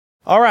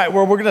All right,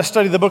 well, we're going to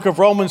study the book of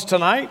Romans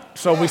tonight.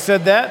 So we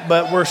said that,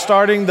 but we're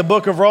starting the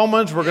book of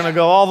Romans. We're going to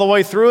go all the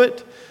way through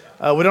it.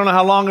 We don't know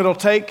how long it'll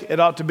take. It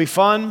ought to be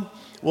fun.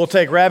 We'll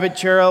take rabbit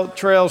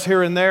trails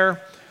here and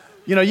there.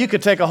 You know, you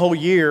could take a whole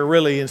year,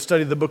 really, and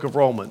study the book of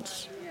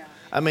Romans.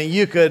 I mean,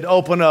 you could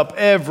open up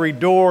every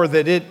door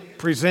that it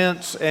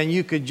presents, and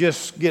you could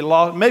just get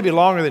lost, maybe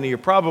longer than a year,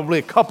 probably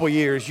a couple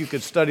years, you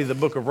could study the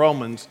book of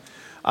Romans.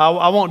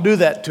 I won't do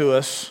that to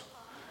us.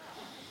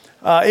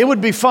 It would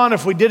be fun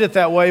if we did it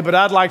that way, but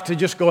I'd like to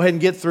just go ahead and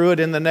get through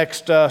it in the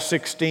next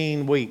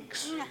 16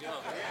 weeks.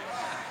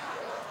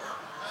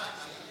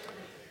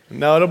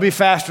 No, it'll be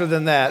faster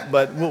than that,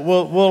 but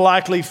we'll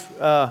likely,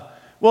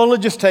 we'll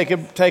just take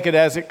it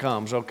as it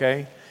comes,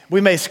 okay?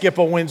 We may skip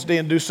a Wednesday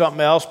and do something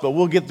else, but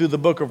we'll get through the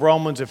book of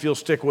Romans if you'll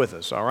stick with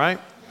us, all right?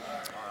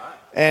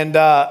 And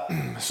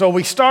so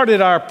we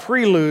started our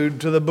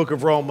prelude to the book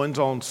of Romans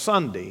on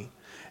Sunday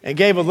and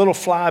gave a little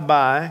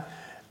flyby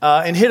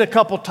and hit a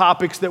couple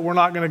topics that we're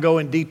not going to go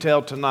in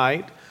detail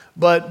tonight.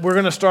 But we're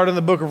going to start in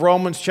the book of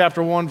Romans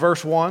chapter 1,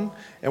 verse 1,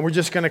 and we're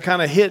just going to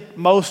kind of hit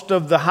most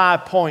of the high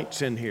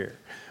points in here.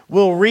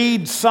 We'll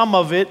read some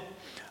of it,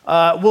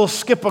 we'll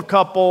skip a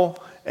couple,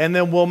 and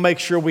then we'll make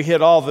sure we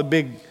hit all the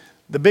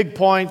big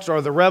points or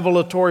the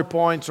revelatory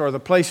points or the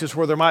places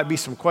where there might be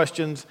some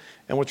questions,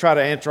 and we'll try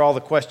to answer all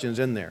the questions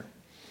in there.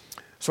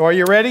 So are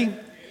you ready?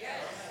 Yes.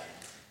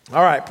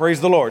 All right,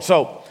 praise the Lord.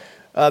 So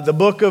the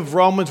book of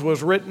Romans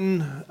was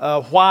written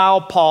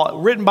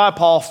written by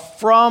Paul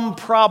from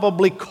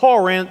probably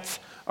Corinth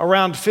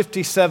around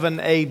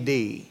 57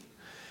 A.D.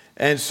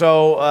 And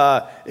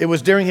so it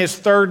was during his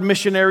third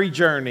missionary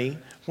journey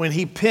when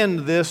he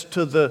penned this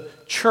to the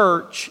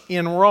church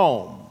in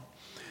Rome.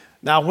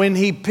 Now, when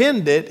he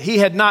penned it, he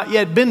had not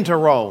yet been to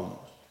Rome.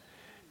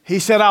 He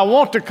said, I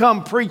want to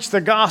come preach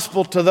the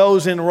gospel to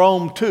those in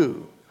Rome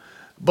too.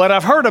 But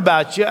I've heard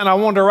about you, and I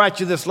want to write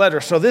you this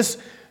letter. So this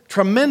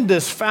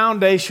tremendous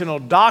foundational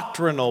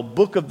doctrinal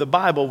book of the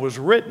Bible was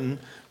written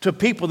to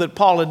people that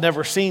Paul had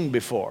never seen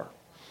before.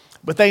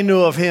 But they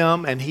knew of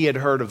him, and he had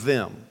heard of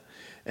them.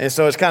 And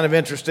so it's kind of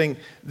interesting.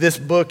 This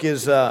book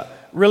is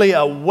really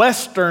a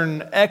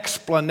Western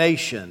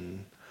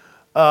explanation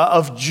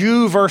of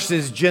Jew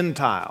versus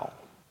Gentile.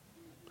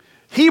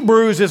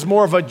 Hebrews is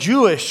more of a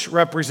Jewish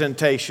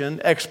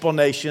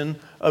explanation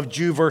of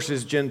Jew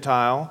versus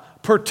Gentile,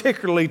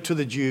 particularly to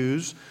the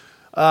Jews.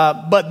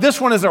 But this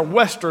one is a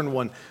Western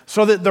one,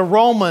 so that the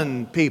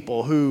Roman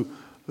people who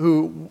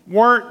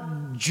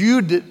weren't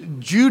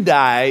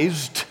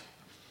Judaized,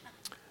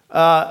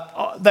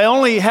 they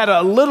only had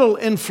a little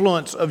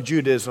influence of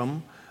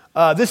Judaism.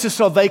 This is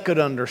so they could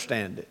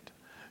understand it.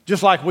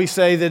 Just like we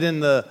say that in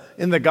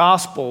the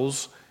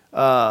Gospels,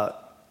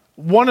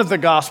 one of the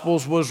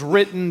Gospels was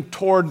written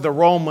toward the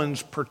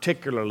Romans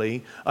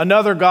particularly,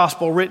 another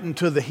Gospel written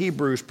to the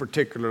Hebrews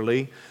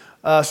particularly.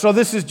 So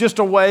this is just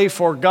a way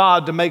for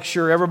God to make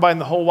sure everybody in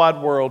the whole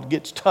wide world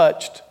gets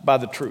touched by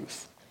the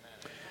truth.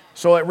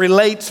 So it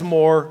relates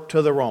more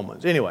to the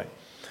Romans. Anyway,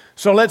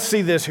 so let's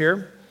see this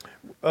here.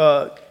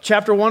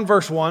 Chapter 1,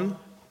 verse 1,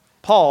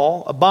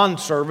 Paul, a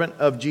bondservant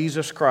of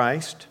Jesus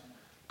Christ,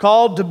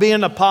 called to be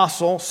an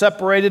apostle,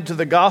 separated to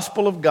the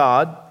gospel of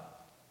God.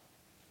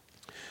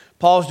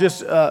 Paul's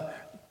just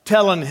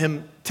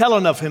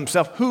telling of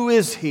himself, who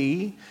is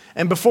he?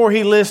 And before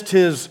he lists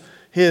his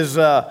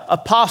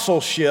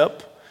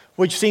apostleship,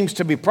 which seems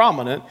to be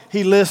prominent,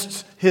 he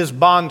lists his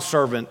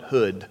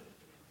bondservanthood.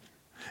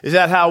 Is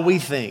that how we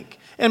think?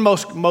 And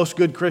most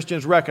good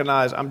Christians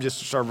recognize I'm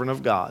just a servant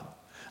of God.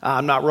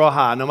 I'm not real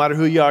high. No matter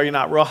who you are, you're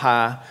not real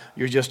high.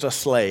 You're just a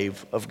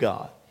slave of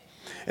God.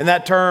 And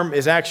that term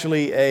is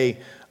actually a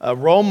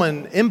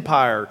Roman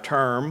Empire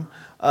term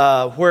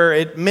where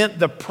it meant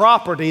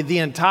the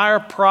entire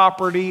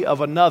property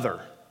of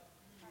another.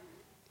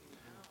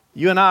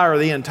 You and I are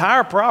the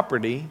entire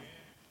property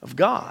of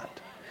God.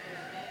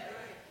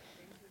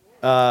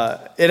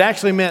 It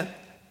actually meant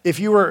if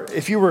you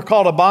were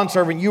called a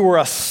bondservant, you were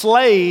a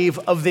slave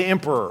of the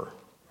emperor.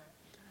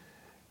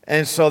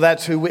 And so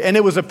that's and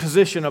it was a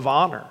position of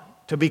honor.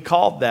 To be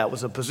called that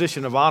was a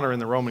position of honor in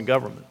the Roman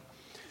government.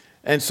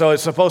 And so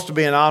it's supposed to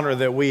be an honor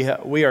that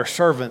we are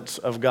servants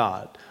of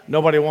God.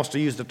 Nobody wants to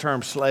use the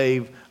term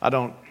slave. I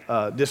don't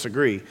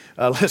disagree.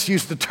 Let's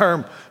use the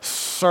term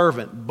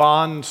servant,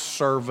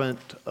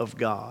 bondservant of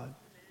God.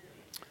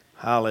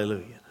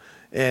 Hallelujah.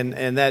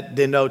 And that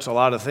denotes a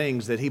lot of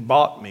things, that he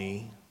bought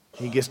me,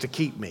 he gets to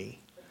keep me.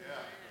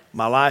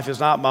 My life is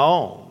not my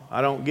own.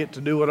 I don't get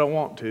to do what I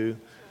want to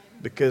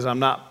because I'm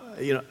not,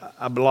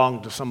 I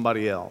belong to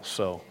somebody else.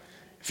 So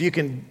if you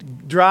can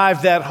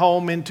drive that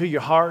home into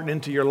your heart and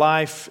into your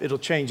life, it'll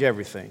change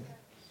everything.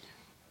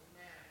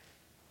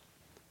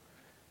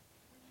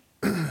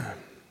 Amen.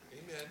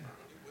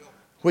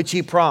 Which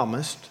he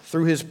promised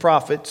through his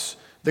prophets,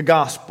 the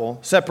gospel,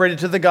 separated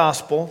to the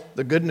gospel,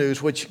 the good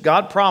news, which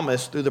God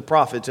promised through the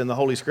prophets in the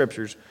Holy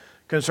Scriptures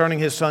concerning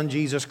his Son,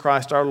 Jesus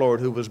Christ our Lord,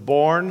 who was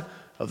born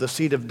of the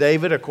seed of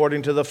David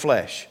according to the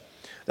flesh.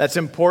 That's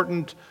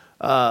important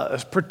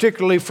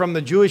particularly from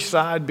the Jewish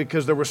side,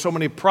 because there were so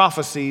many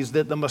prophecies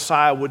that the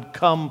Messiah would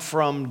come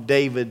from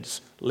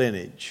David's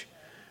lineage.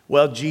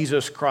 Well,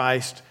 Jesus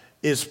Christ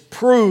is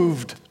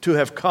proved to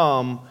have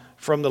come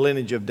from the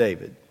lineage of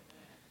David.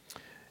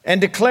 And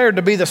declared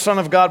to be the Son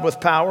of God with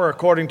power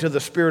according to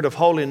the Spirit of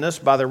holiness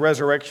by the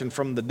resurrection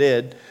from the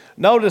dead.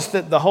 Notice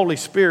that the Holy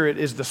Spirit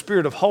is the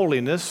Spirit of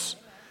holiness.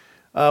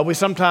 We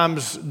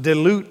sometimes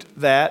dilute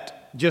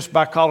that just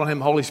by calling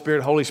him Holy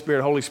Spirit, Holy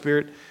Spirit, Holy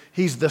Spirit.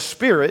 He's the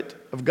Spirit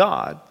of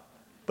God,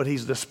 but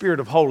he's the Spirit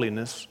of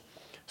holiness.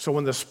 So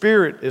when the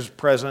Spirit is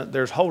present,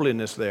 there's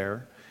holiness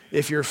there.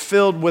 If you're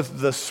filled with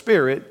the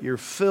Spirit, you're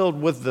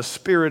filled with the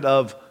Spirit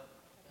of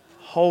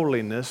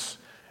holiness.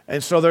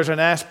 And so there's an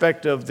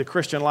aspect of the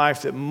Christian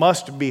life that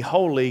must be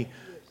holy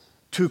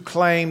to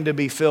claim to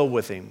be filled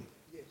with him.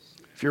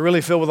 If you're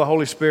really filled with the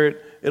Holy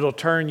Spirit, it'll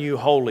turn you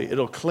holy.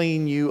 It'll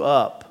clean you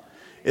up.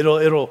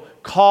 It'll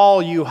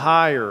call you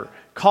higher,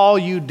 call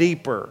you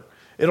deeper.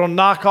 It'll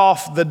knock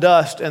off the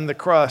dust and the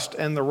crust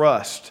and the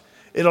rust.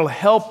 It'll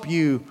help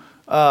you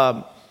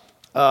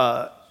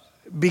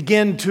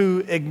begin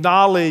to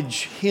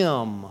acknowledge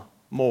him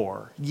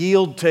more,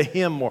 yield to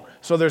him more.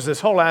 So there's this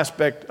whole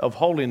aspect of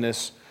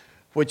holiness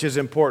which is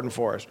important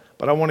for us.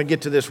 But I want to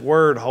get to this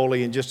word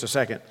holy in just a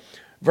second.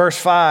 Verse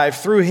 5,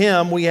 through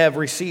him we have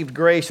received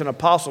grace and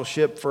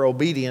apostleship for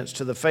obedience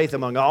to the faith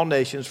among all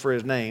nations for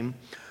his name,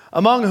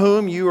 among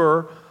whom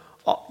you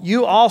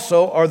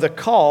also are the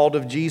called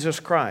of Jesus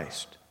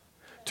Christ.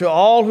 To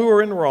all who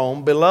are in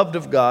Rome, beloved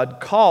of God,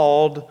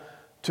 called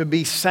to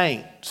be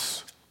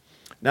saints.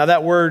 Now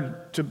that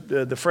word,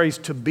 the phrase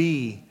to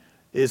be,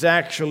 is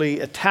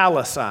actually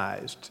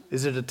italicized.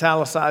 Is it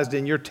italicized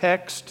in your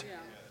text?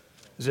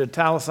 Is it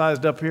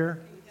italicized up here?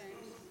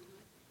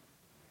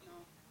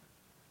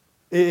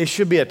 It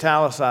should be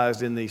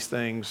italicized in these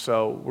things,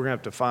 so we're going to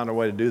have to find a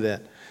way to do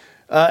that.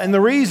 And the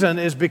reason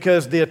is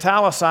because the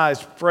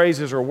italicized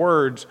phrases or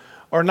words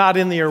are not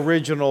in the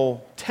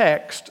original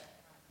text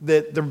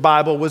that the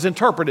Bible was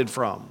interpreted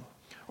from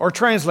or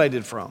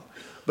translated from.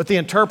 But the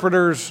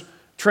interpreters,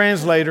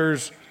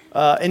 translators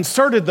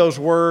inserted those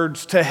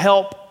words to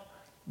help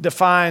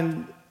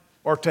define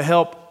or to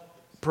help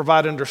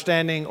provide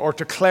understanding or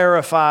to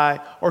clarify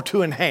or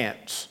to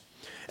enhance.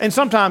 And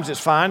sometimes it's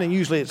fine, and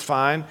usually it's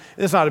fine.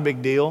 It's not a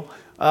big deal.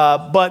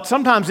 But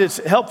sometimes it's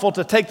helpful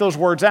to take those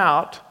words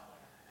out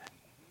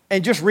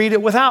and just read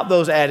it without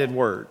those added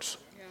words.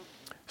 Yeah.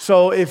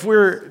 So if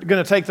we're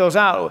going to take those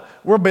out,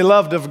 we're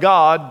beloved of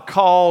God,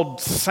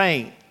 called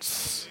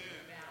saints.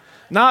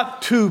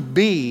 Not to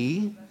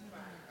be.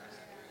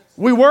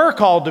 We were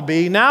called to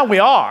be, now we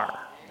are.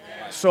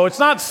 So it's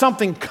not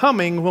something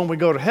coming when we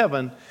go to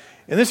heaven.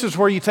 And this is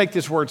where you take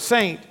this word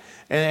saint,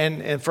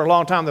 and for a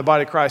long time the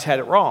body of Christ had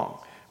it wrong.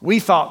 We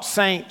thought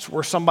saints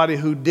were somebody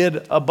who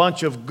did a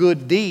bunch of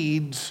good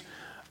deeds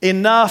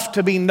enough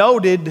to be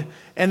noted,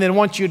 and then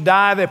once you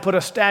die, they put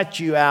a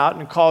statue out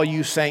and call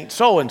you Saint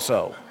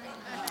so-and-so.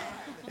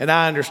 And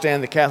I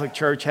understand the Catholic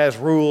Church has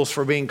rules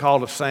for being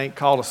called a saint.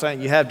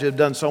 You have to have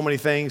done so many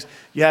things.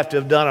 You have to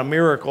have done a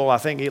miracle, I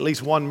think at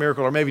least one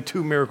miracle or maybe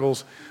two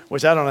miracles,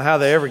 which I don't know how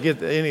they ever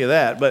get any of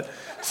that. But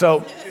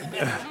so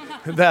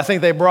I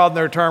think they broaden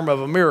their term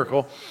of a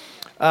miracle.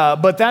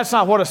 But that's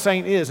not what a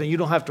saint is, and you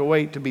don't have to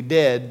wait to be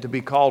dead to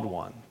be called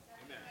one.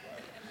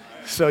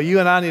 So you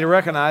and I need to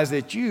recognize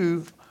that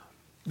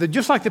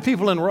just like the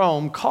people in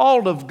Rome,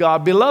 called of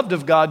God, beloved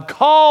of God,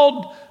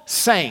 called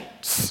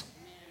saints.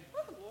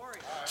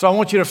 So I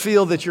want you to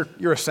feel that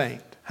you're a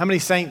saint. How many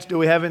saints do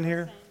we have in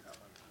here?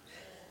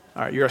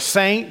 All right, you're a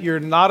saint, you're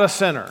not a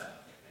sinner.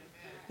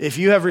 If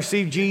you have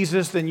received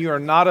Jesus, then you are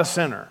not a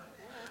sinner.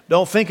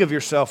 Don't think of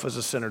yourself as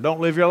a sinner. Don't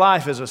live your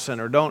life as a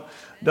sinner. Don't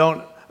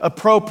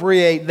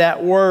appropriate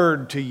that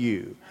word to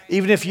you.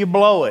 Even if you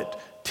blow it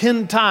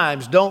 10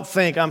 times, don't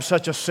think I'm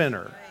such a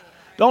sinner.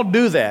 Don't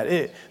do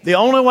that. The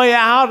only way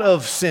out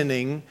of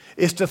sinning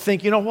is to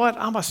think, you know what?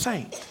 I'm a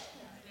saint.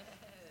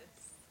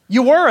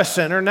 You were a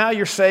sinner. Now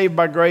you're saved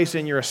by grace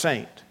and you're a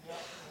saint.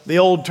 The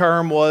old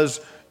term was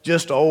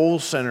just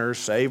old sinners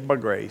saved by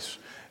grace.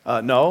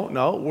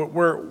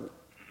 No.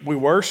 We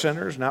were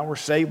sinners. Now we're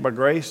saved by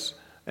grace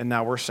and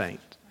now we're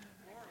saints.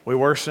 We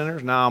were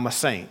sinners. Now I'm a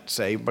saint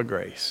saved by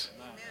grace.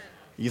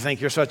 You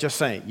think you're such a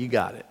saint. You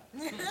got it.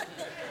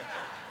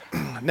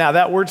 Now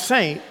that word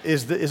saint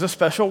is a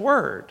special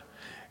word.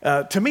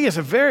 To me, it's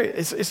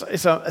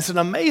an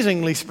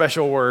amazingly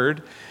special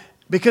word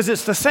because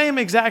it's the same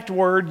exact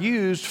word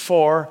used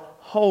for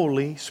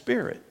Holy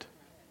Spirit.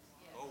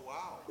 Oh,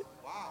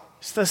 wow.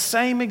 It's the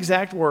same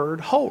exact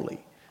word,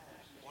 holy.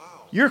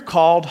 Wow. You're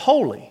called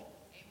holy.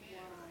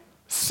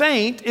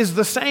 Saint is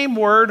the same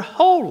word,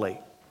 holy,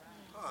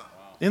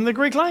 in the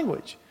Greek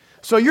language.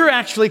 So you're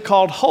actually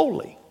called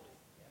holy.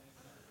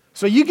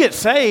 So you get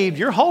saved,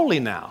 you're holy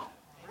now.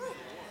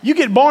 You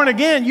get born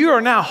again, you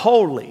are now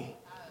holy,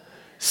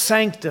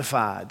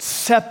 sanctified,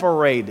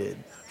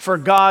 separated for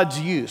God's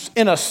use,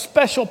 in a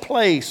special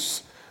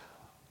place,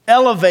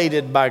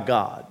 elevated by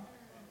God,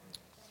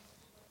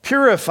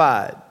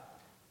 purified.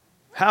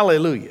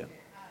 Hallelujah.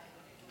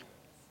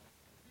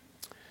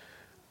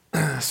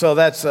 So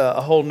that's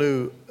a whole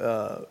new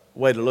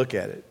way to look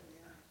at it.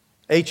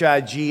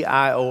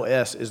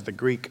 Higios is the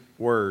Greek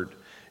word,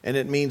 and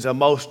it means a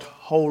most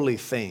holy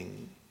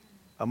thing.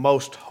 A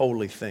most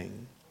holy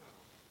thing.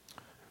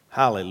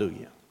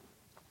 Hallelujah.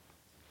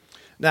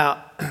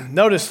 Now,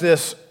 notice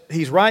this.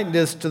 He's writing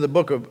this to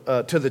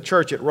the to the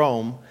church at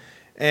Rome.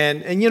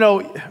 And you know,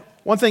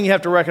 one thing you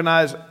have to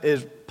recognize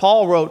is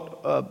Paul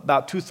wrote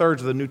about 2/3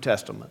 of the New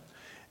Testament.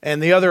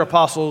 And the other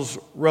apostles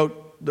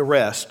wrote the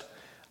rest.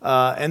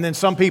 And then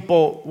some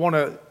people want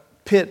to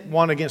pit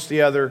one against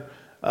the other.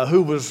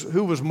 Who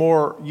was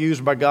more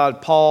used by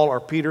God, Paul or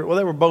Peter? Well,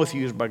 they were both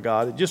used by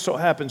God. It just so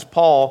happens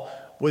Paul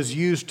was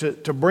used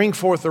to bring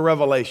forth the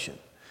revelation.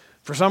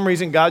 For some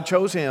reason, God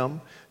chose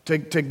him to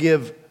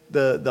give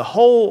the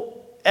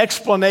whole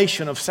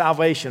explanation of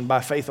salvation by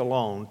faith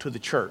alone to the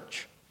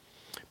church.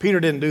 Peter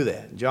didn't do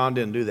that. John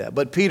didn't do that.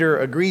 But Peter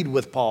agreed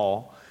with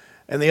Paul,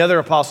 and the other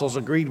apostles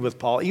agreed with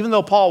Paul, even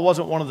though Paul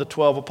wasn't one of the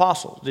 12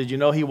 apostles. Did you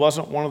know he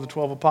wasn't one of the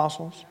 12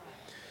 apostles?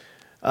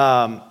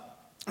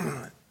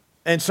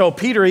 And so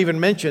Peter even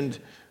mentioned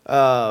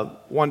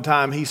one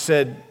time, he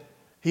said,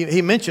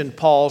 he mentioned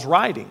Paul's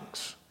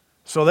writings.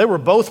 So they were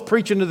both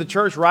preaching to the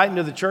church, writing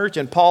to the church,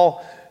 and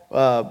Paul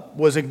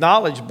was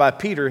acknowledged by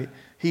Peter.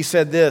 He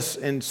said this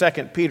in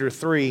 2 Peter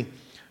 3.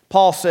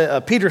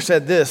 Peter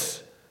said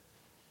this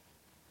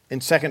in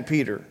 2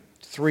 Peter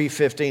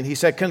 3:15. He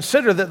said,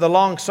 "Consider that the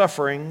long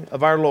suffering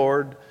of our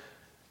Lord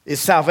is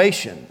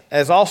salvation,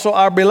 as also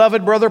our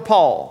beloved brother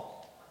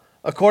Paul,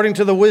 according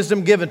to the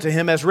wisdom given to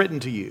him, has written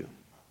to you.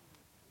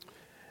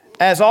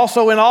 As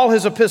also in all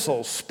his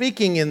epistles,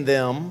 speaking in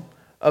them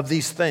of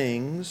these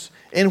things,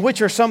 in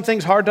which are some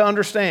things hard to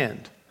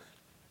understand."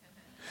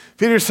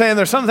 Peter's saying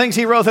there's some things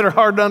he wrote that are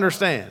hard to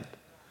understand.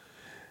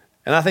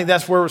 And I think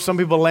that's where some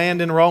people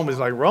land in Romans.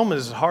 Like,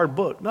 Romans is a hard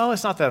book. No,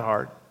 it's not that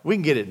hard. We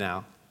can get it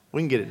now.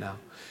 We can get it now.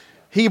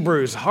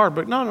 Hebrews, hard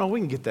book. No, we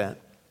can get that.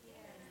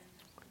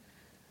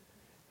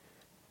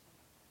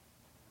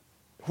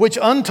 Which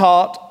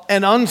untaught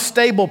and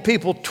unstable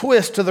people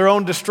twist to their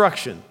own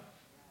destruction.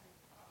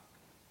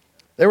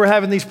 They were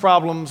having these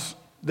problems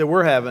that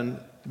we're having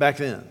back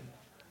then.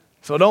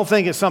 So don't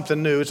think it's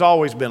something new. It's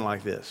always been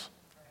like this.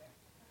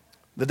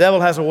 The devil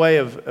has a way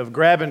of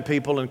grabbing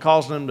people and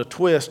causing them to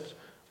twist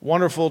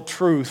wonderful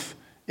truth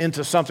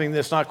into something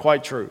that's not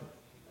quite true.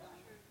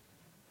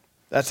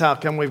 That's how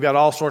come we've got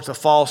all sorts of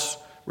false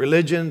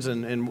religions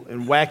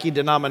and wacky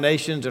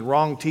denominations and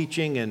wrong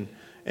teaching and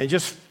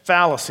just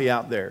fallacy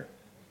out there.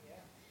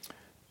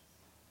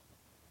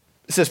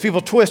 It says people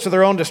twist to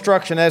their own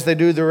destruction as they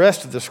do the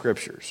rest of the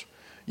scriptures.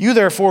 You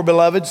therefore,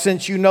 beloved,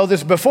 since you know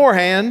this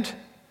beforehand,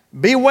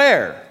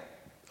 beware,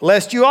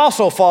 lest you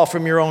also fall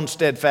from your own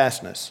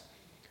steadfastness,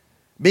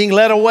 being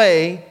led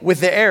away with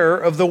the error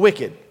of the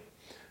wicked.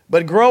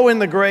 But grow in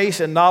the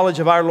grace and knowledge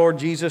of our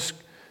Lord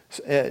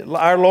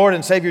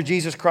and Savior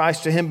Jesus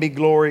Christ. To him be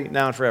glory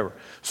now and forever.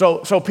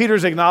 So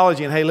Peter's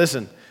acknowledging, hey,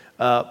 listen,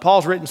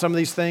 Paul's written some of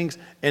these things,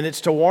 and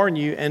it's to warn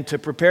you and to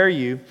prepare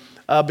you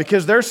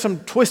because there's some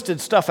twisted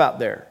stuff out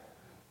there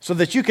so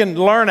that you can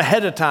learn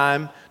ahead of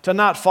time to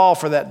not fall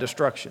for that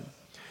destruction.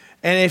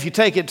 And if you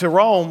take it to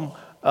Rome,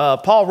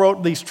 Paul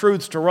wrote these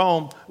truths to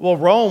Rome. Well,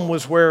 Rome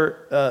was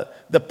where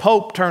the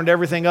Pope turned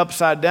everything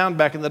upside down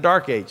back in the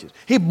Dark Ages.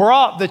 He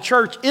brought the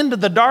church into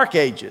the Dark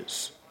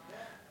Ages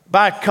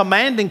by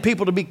commanding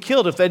people to be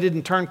killed if they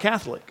didn't turn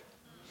Catholic.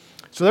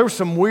 So there was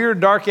some weird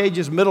Dark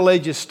Ages, Middle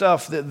Ages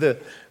stuff that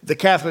the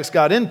Catholics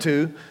got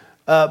into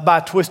by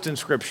twisting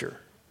Scripture,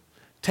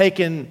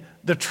 taking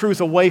the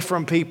truth away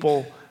from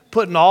people,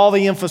 putting all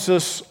the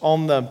emphasis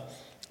on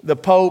the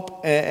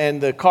Pope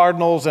and the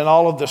cardinals and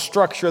all of the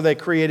structure they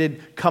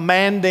created,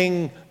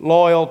 commanding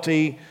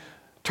loyalty,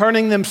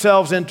 turning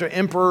themselves into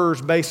emperors,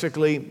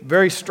 basically.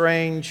 Very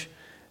strange,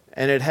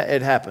 and it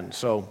happened.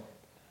 So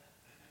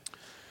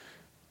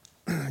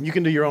you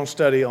can do your own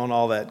study on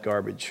all that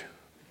garbage.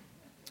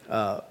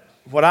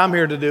 What I'm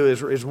here to do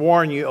is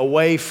warn you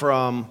away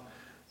from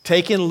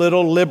taking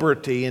little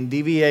liberty and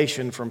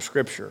deviation from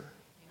Scripture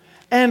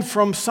and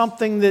from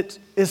something that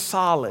is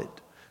solid.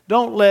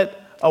 Don't let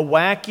a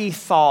wacky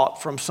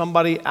thought from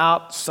somebody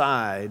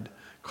outside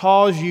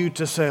cause you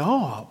to say,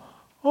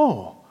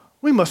 oh,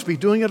 we must be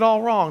doing it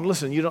all wrong.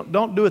 Listen, you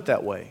don't do it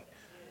that way.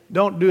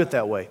 Don't do it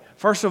that way.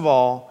 First of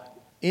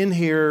all, in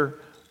here,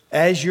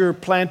 as you're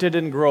planted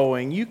and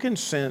growing, you can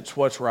sense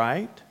what's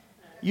right.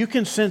 You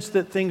can sense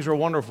that things are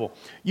wonderful.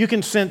 You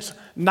can sense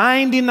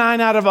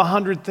 99 out of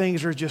 100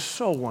 things are just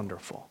so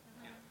wonderful.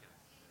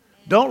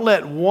 Don't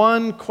let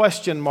one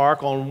question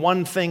mark on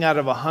one thing out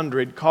of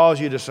 100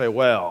 cause you to say,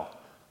 well,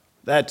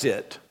 that's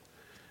it.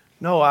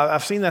 No,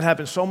 I've seen that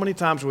happen so many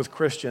times with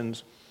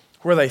Christians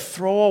where they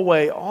throw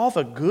away all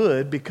the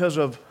good because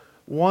of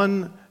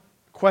one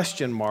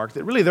question mark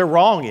that really they're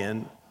wrong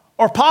in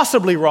or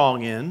possibly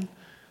wrong in.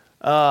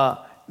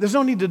 There's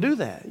no need to do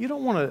that. You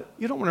don't want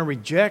to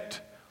reject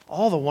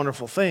all the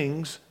wonderful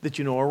things that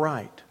you know are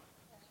right.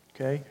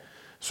 Okay?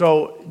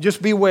 So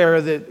just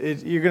beware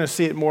that you're going to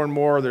see it more and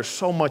more. There's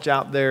so much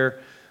out there.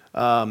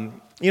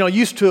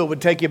 Used to it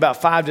would take you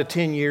about 5 to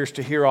 10 years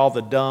to hear all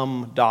the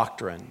dumb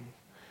doctrine.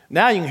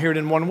 Now you can hear it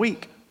in 1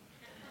 week.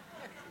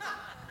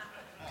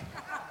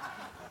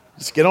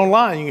 Just get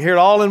online. You can hear it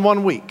all in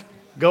 1 week.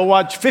 Go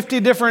watch 50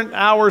 different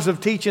hours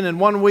of teaching in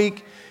 1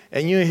 week,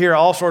 and you hear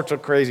all sorts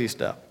of crazy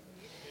stuff.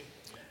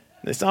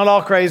 It's not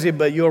all crazy,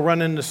 but you'll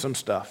run into some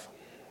stuff.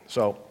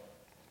 So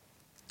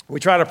we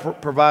try to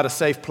provide a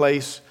safe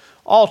place.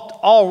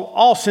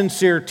 All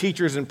sincere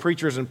teachers and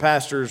preachers and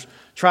pastors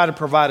try to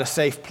provide a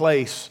safe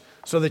place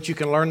so that you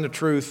can learn the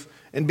truth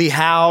and be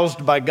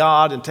housed by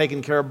God and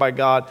taken care of by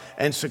God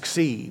and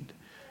succeed.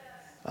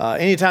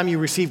 Anytime you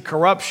receive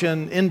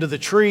corruption into the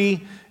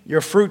tree,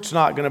 your fruit's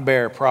not going to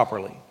bear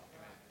properly.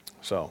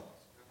 So,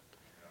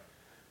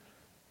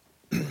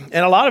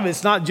 and a lot of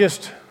it's not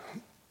just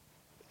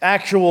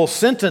actual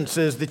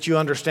sentences that you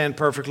understand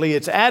perfectly,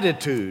 it's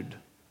attitude.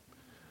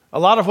 A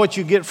lot of what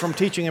you get from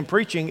teaching and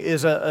preaching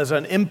is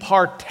an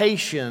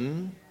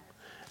impartation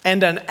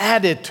and an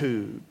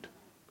attitude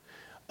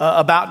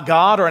about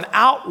God, or an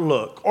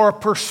outlook or a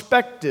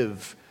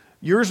perspective.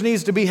 Yours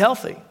needs to be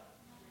healthy.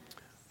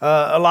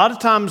 A lot of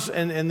times,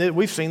 and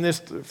we've seen this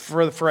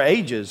for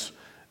ages,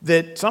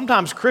 that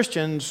sometimes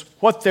Christians,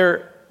 what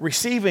they're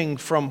receiving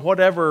from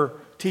whatever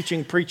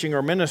teaching, preaching,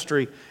 or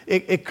ministry,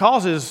 it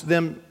causes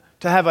them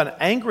to have an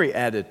angry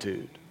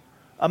attitude,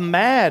 a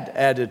mad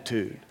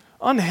attitude,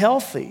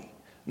 unhealthy,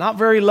 not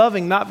very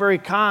loving, not very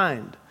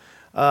kind.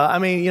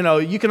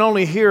 You can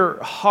only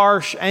hear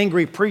harsh,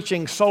 angry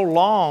preaching so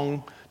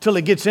long till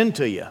it gets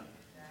into you.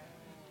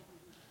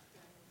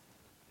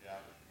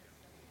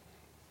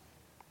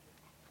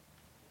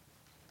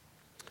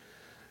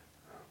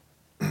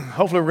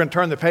 Hopefully we're going to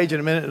turn the page in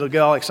a minute. It'll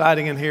get all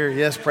exciting in here.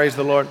 Yes, praise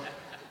the Lord.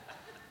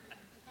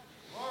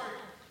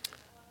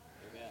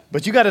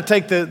 But you got to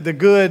take the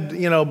good,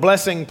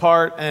 blessing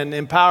part and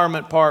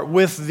empowerment part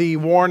with the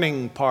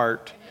warning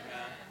part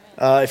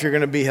if you're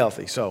going to be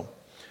healthy. So,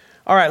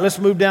 all right, let's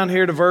move down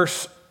here to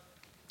verse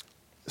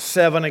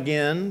 7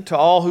 again. To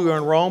all who are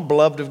in Rome,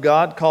 beloved of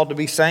God, called to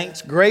be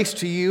saints, grace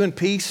to you and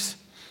peace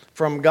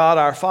from God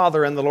our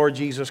Father and the Lord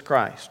Jesus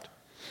Christ.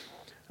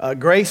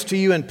 Grace to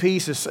you and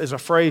peace is a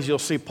phrase you'll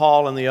see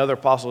Paul and the other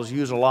apostles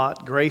use a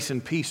lot. Grace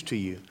and peace to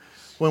you.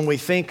 When we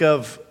think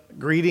of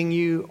greeting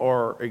you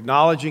or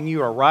acknowledging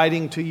you or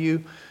writing to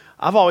you,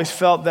 I've always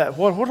felt that,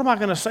 what am I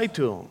going to say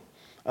to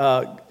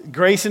them?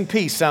 Grace and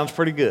peace sounds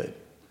pretty good.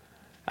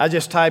 I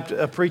just typed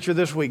a preacher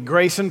this week,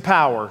 grace and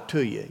power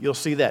to you. You'll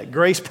see that.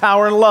 Grace,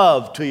 power, and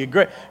love to you.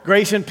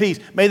 Grace and peace.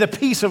 May the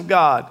peace of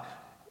God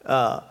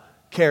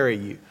carry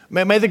you.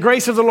 May the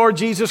grace of the Lord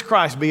Jesus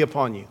Christ be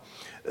upon you.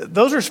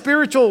 Those are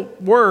spiritual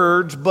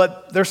words,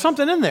 but there's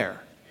something in there.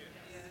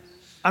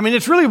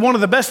 It's really one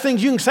of the best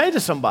things you can say to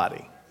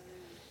somebody.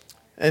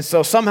 And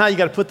so somehow you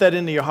got to put that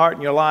into your heart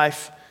and your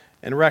life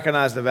and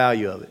recognize the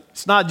value of it.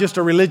 It's not just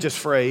a religious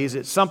phrase.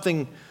 It's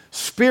something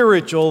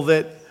spiritual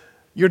that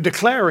you're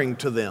declaring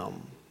to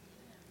them.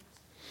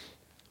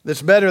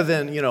 That's better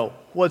than,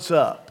 what's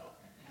up?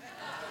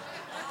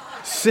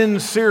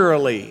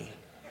 Sincerely.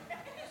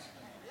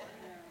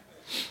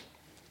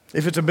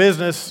 If it's a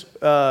business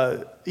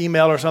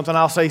email or something,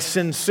 I'll say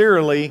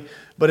sincerely.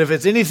 But if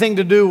it's anything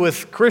to do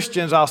with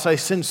Christians, I'll say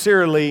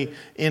sincerely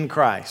in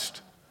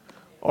Christ.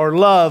 Or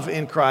love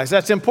in Christ.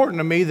 That's important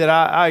to me, that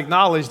I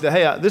acknowledge that,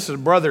 hey, this is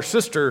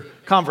brother-sister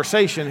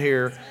conversation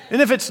here.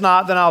 And if it's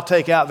not, then I'll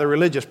take out the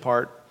religious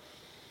part.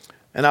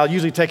 And I'll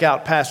usually take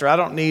out pastor. I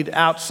don't need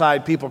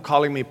outside people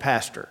calling me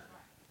pastor.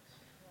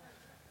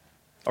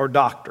 Or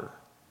doctor.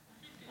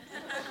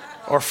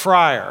 Or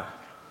friar.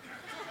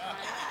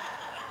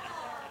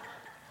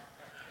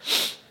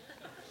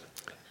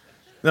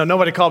 No,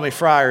 nobody called me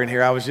friar in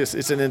here.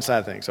 It's an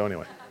inside thing. So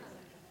anyway.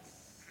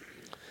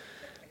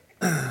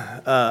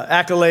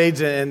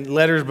 Accolades and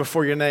letters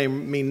before your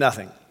name mean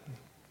nothing.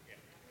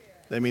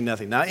 They mean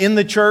nothing. Now, in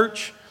the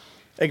church,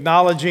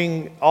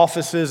 acknowledging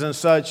offices and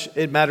such,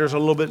 it matters a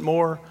little bit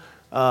more.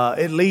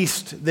 At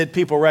least that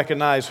people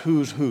recognize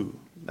who's who.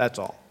 That's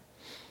all.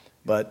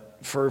 But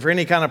for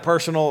any kind of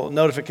personal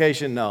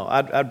notification, no.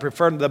 I'd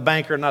prefer the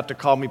banker not to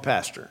call me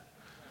pastor.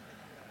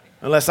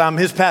 Unless I'm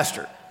his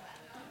pastor.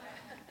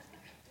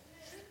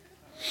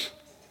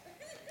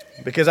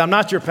 Because I'm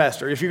not your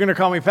pastor. If you're going to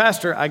call me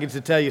pastor, I get to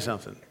tell you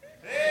something.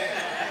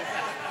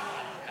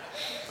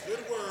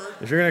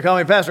 If you're going to call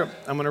me pastor,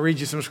 I'm going to read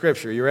you some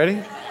scripture. You ready?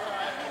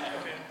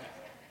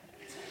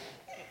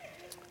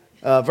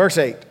 Verse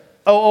 8.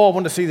 I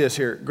want to see this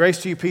here.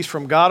 Grace to you, peace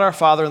from God our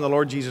Father and the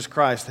Lord Jesus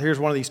Christ. Here's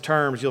one of these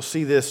terms. You'll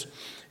see this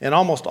in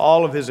almost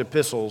all of his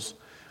epistles,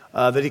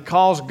 that he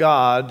calls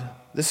God,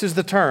 this is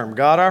the term,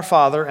 God our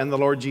Father and the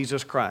Lord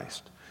Jesus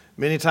Christ.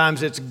 Many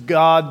times it's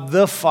God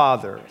the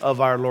Father of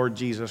our Lord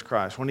Jesus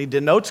Christ. When he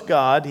denotes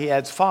God, he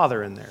adds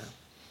Father in there.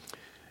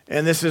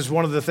 And this is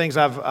one of the things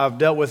I've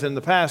dealt with in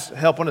the past,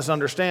 helping us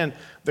understand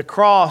the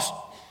cross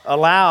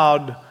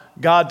allowed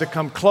God to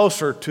come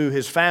closer to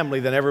his family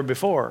than ever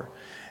before.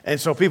 And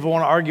so people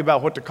want to argue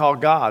about what to call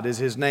God. Is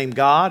his name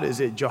God? Is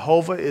it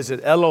Jehovah? Is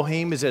it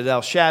Elohim? Is it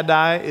El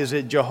Shaddai? Is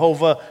it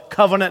Jehovah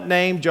covenant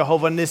name?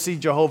 Jehovah Nissi,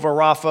 Jehovah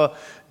Rapha,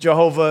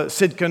 Jehovah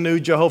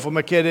Sidkenu, Jehovah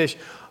Makedish,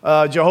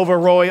 Jehovah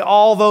Roy,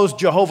 all those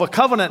Jehovah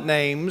covenant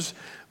names.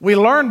 We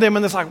learned them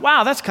and it's like,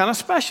 wow, that's kind of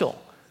special.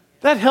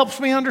 That helps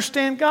me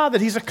understand God,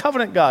 that he's a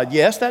covenant God.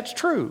 Yes, that's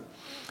true.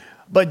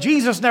 But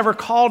Jesus never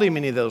called him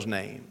any of those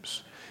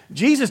names.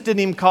 Jesus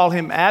didn't even call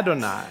him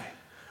Adonai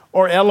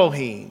or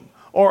Elohim.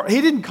 Or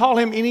he didn't call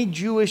him any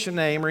Jewish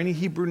name or any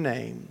Hebrew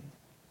name.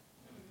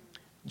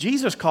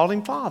 Jesus called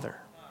him Father.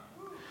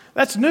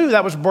 That's new.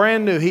 That was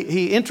brand new.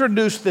 He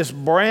introduced this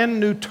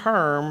brand new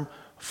term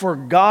for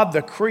God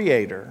the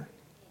Creator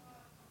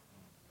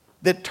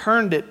that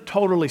turned it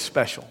totally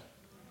special.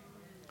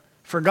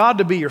 For God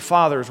to be your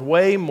Father is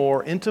way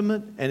more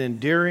intimate and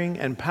endearing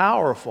and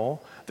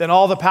powerful than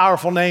all the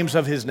powerful names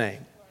of his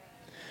name.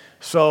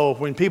 So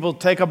when people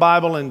take a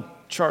Bible and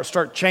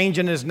start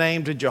changing his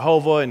name to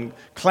Jehovah and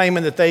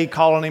claiming that they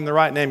calling him the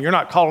right name, you're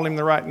not calling him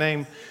the right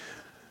name,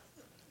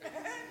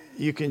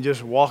 you can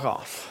just walk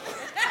off.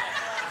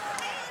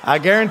 I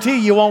guarantee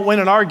you won't win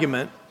an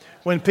argument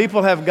when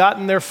people have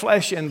gotten their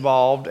flesh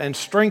involved and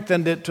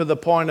strengthened it to the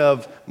point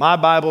of my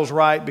Bible's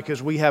right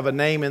because we have a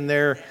name in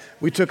there.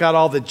 We took out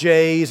all the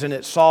J's and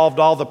it solved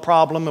all the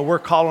problem and we're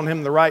calling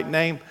him the right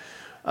name.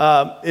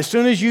 As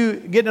soon as you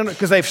get in,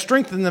 because they've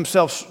strengthened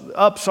themselves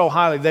up so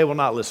highly, they will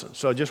not listen.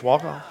 So just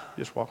walk off.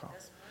 Just walk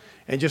off.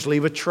 And just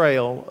leave a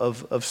trail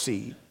of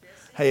seed.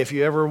 Hey, if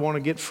you ever want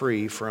to get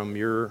free from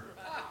your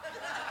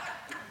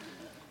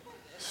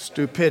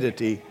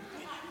stupidity,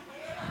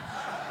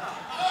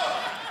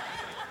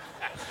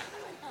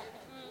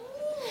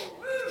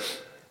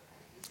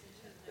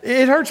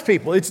 it hurts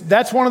people.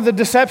 That's one of the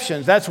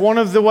deceptions. That's one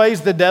of the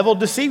ways the devil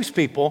deceives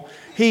people.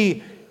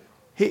 He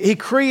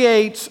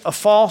creates a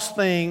false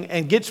thing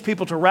and gets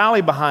people to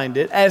rally behind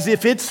it as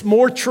if it's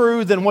more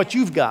true than what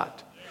you've got.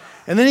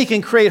 And then he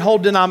can create whole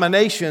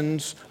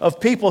denominations of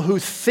people who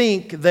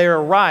think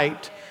they're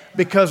right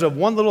because of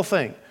one little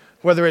thing.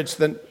 Whether it's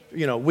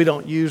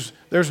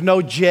there's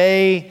no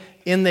J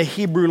in the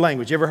Hebrew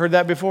language. You ever heard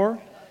that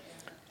before?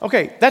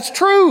 Okay, that's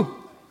true.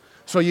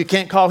 So you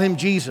can't call him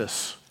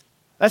Jesus.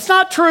 That's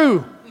not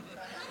true.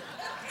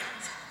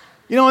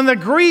 In the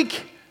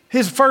Greek,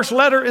 his first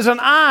letter is an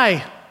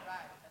I.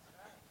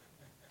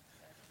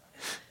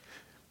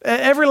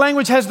 Every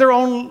language has their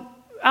own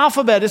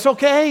alphabet. It's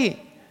okay.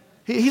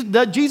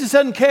 Jesus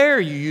doesn't care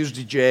you used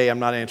a J. I'm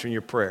not answering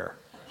your prayer.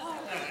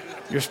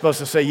 You're supposed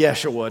to say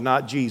Yeshua,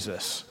 not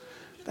Jesus.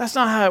 That's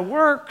not how it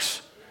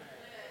works.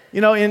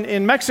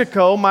 In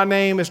Mexico, my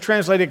name is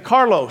translated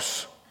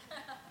Carlos.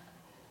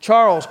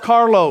 Charles,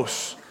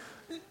 Carlos.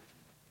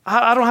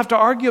 I don't have to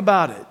argue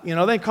about it.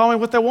 They call me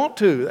what they want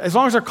to, as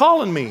long as they're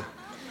calling me.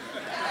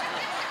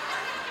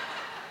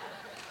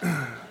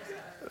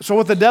 So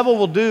what the devil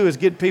will do is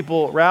get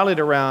people rallied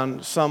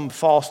around some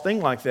false thing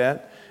like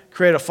that,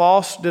 create a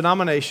false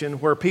denomination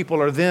where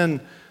people are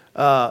then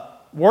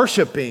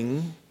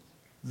worshiping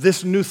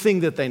this new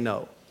thing that they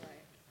know.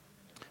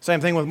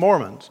 Same thing with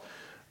Mormons.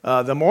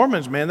 The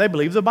Mormons, man, they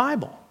believe the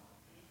Bible.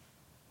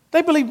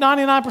 They believe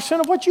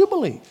 99% of what you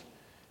believe.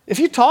 If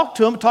you talk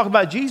to them, talk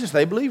about Jesus,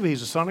 they believe he's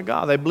the Son of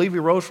God. They believe he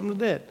rose from the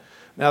dead.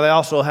 Now, they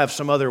also have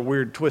some other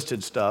weird,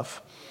 twisted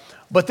stuff.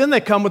 But then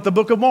they come with the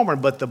Book of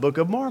Mormon. But the Book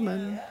of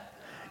Mormon.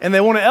 And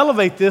they want to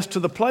elevate this to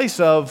the place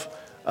of,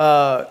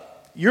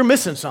 you're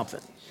missing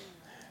something.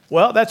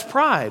 Well, that's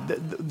pride.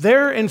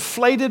 They're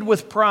inflated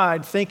with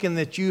pride, thinking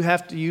that you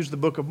have to use the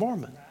Book of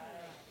Mormon.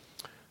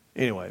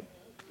 Anyway,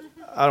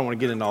 I don't want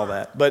to get into all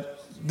that.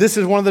 But this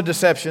is one of the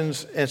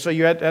deceptions, and so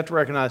you have to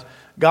recognize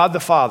God the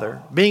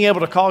Father, being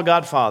able to call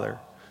God Father,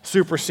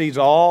 supersedes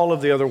all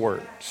of the other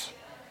words.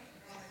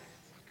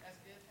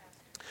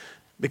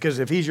 Because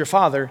if he's your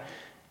Father,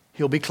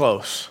 he'll be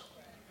close.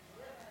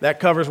 That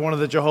covers one of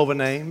the Jehovah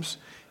names.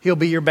 He'll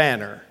be your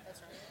banner.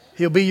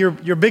 He'll be your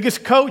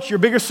biggest coach, your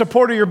biggest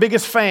supporter, your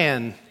biggest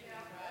fan.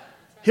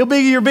 He'll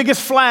be your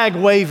biggest flag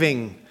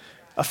waving.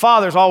 A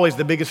father's always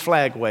the biggest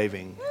flag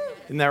waving.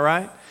 Isn't that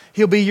right?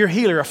 He'll be your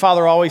healer. A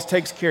father always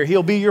takes care.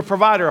 He'll be your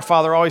provider. A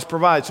father always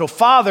provides. So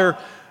Father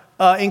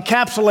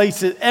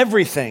encapsulates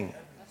everything,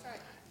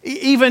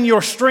 even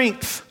your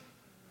strength.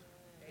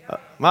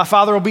 My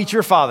father will beat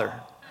your father.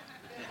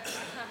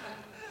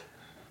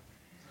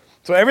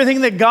 So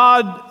everything that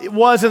God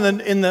was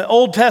in the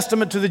Old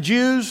Testament to the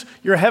Jews,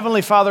 your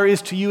heavenly Father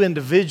is to you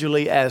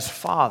individually as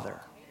Father.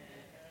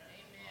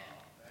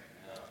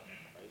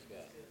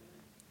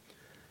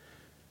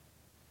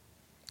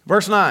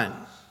 Verse 9.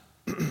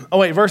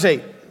 Verse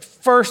 8.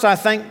 First, I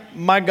thank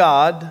my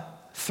God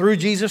through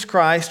Jesus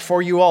Christ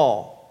for you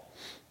all.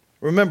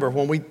 Remember,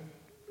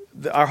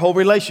 our whole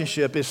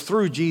relationship is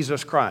through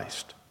Jesus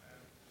Christ.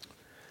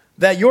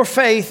 That your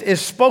faith is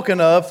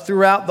spoken of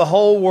throughout the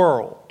whole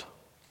world.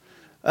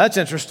 That's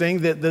interesting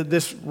that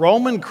this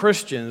Roman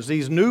Christians,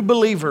 these new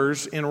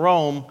believers in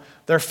Rome,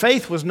 their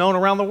faith was known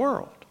around the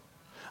world.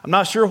 I'm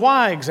not sure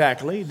why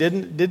exactly,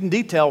 didn't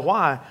detail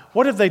why.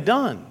 What have they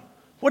done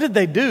What did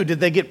they do?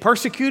 Did they get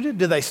persecuted?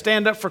 Did they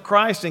stand up for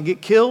Christ and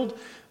get killed?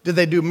 Did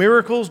they do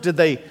miracles? Did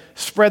they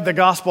spread the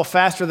gospel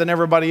faster than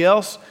everybody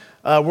else?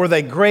 Were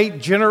they great,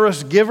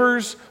 generous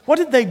givers? What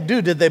did they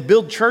do? Did they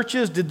build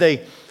churches?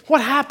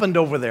 What happened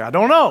over there? I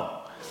don't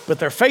know. But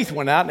their faith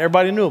went out and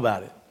everybody knew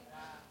about it.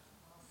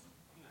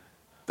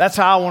 That's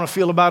how I want to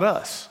feel about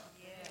us.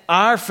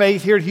 Our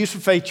faith here at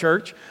Houston Faith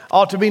Church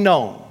ought to be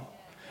known.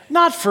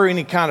 Not for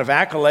any kind of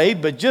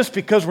accolade, but just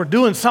because we're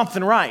doing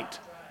something right.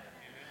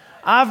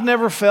 I've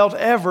never felt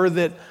ever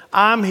that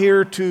I'm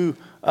here to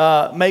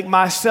make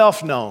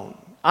myself known.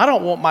 I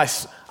don't want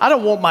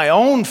my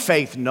own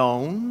faith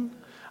known.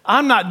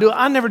 I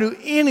never do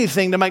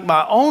anything to make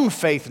my own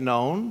faith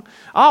known.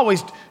 I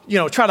always,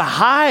 try to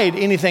hide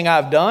anything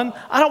I've done.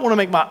 I don't want to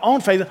make my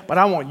own faith, but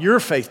I want your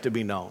faith to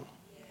be known.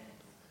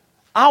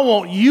 I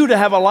want you to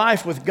have a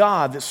life with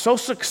God that's so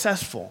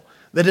successful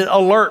that it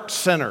alerts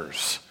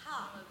sinners.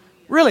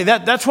 Really,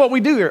 that's what we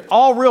do here.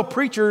 All real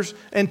preachers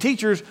and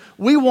teachers,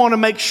 we want to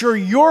make sure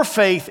your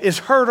faith is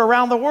heard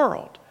around the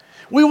world.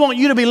 We want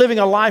you to be living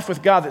a life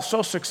with God that's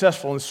so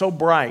successful and so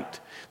bright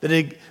that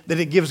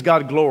it gives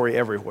God glory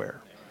everywhere.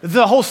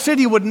 The whole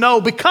city would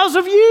know because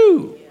of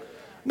you.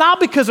 Not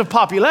because of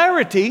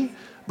popularity,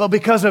 but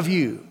because of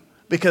you.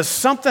 Because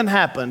something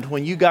happened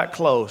when you got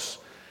close.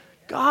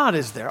 God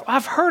is there.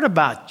 I've heard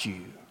about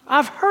you.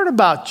 I've heard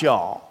about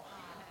y'all.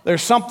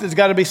 There's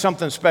got to be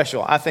something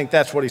special. I think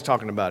that's what he's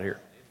talking about here.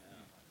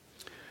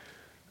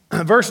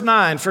 Verse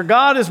 9, for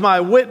God is my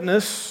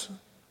witness,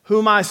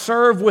 whom I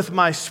serve with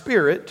my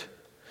spirit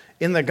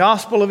in the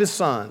gospel of his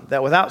Son,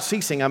 that without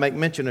ceasing I make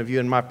mention of you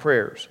in my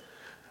prayers.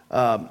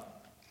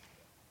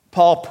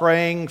 Paul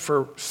praying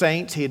for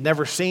saints he had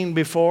never seen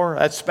before,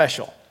 that's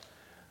special.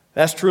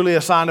 That's truly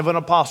a sign of an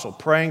apostle,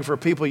 praying for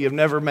people you've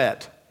never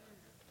met.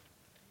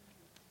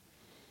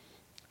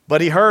 But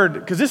he heard,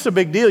 because this is a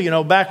big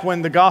deal, back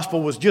when the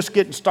gospel was just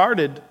getting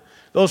started,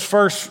 those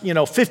first,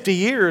 50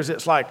 years,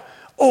 it's like,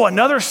 oh,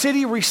 another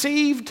city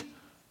received?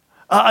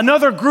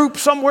 Another group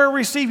somewhere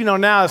received?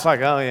 Now it's like,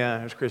 oh yeah,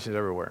 there's Christians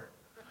everywhere.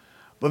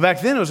 But back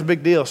then it was a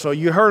big deal. So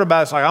you heard about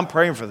it, it's like, I'm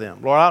praying for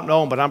them. Lord, I don't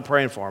know them, but I'm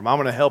praying for them. I'm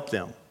going to help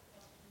them.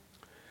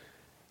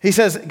 He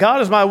says,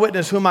 God is my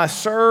witness, whom I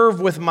serve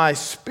with my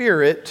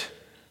spirit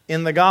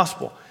in the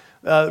gospel.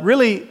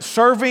 Really,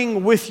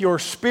 serving with your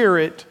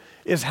spirit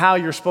is how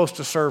you're supposed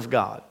to serve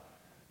God,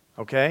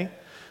 okay?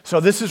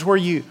 So this is where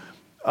you,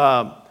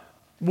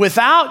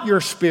 without your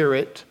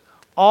spirit,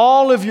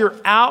 all of your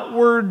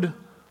outward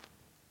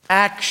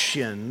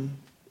action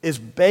is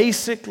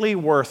basically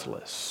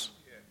worthless,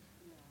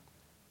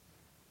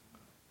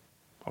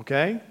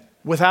 okay?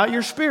 Without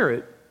your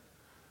spirit,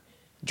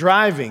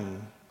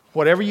 driving,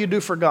 whatever you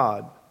do for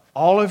God,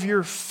 all of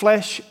your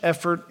flesh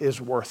effort is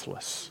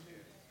worthless.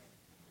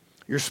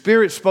 Your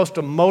spirit's supposed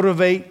to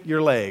motivate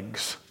your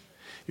legs.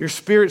 Your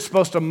spirit's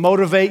supposed to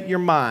motivate your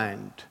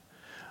mind.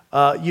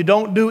 You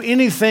don't do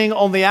anything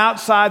on the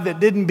outside that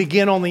didn't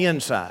begin on the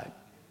inside.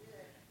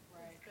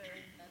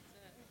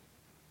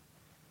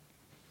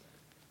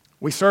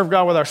 We serve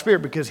God with our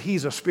spirit because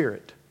he's a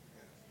spirit.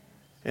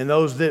 And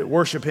those that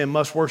worship him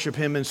must worship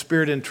him in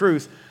spirit and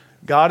truth.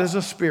 God is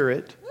a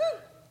spirit.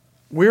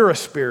 We're a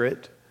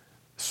spirit.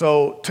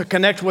 So to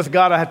connect with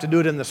God, I have to do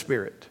it in the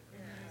spirit.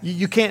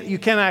 You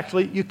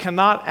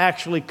cannot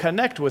actually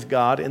connect with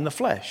God in the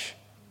flesh.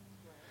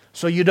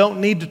 So you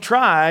don't need to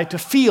try to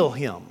feel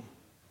him.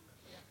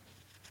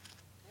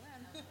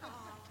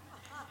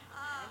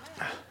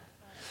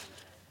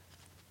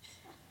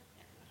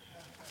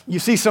 You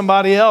see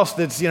somebody else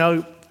that's,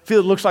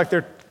 looks like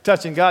they're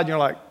touching God, and you're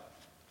like,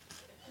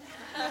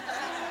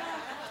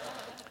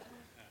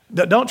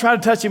 don't try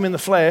to touch him in the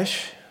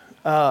flesh.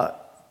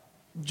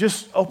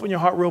 Just open your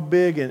heart real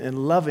big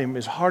and love him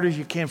as hard as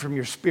you can from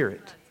your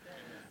spirit.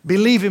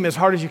 Believe him as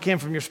hard as you can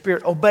from your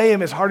spirit. Obey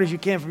him as hard as you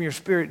can from your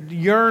spirit.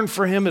 Yearn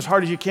for him as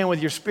hard as you can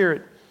with your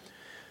spirit.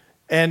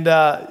 And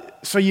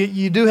so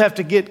you do have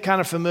to get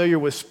kind of familiar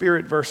with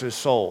spirit versus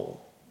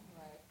soul.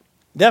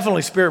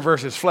 Definitely spirit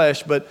versus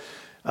flesh, but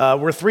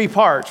we're three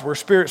parts. We're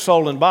spirit,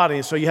 soul, and body.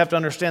 And so you have to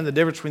understand the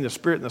difference between the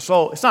spirit and the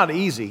soul. It's not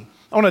easy.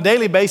 On a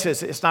daily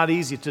basis, it's not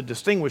easy to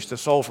distinguish the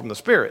soul from the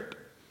spirit.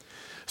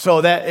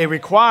 So that it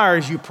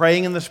requires you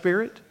praying in the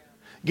spirit,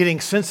 getting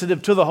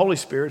sensitive to the Holy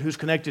Spirit who's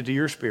connected to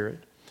your spirit,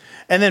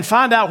 and then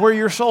find out where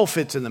your soul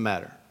fits in the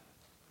matter.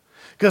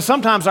 Because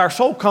sometimes our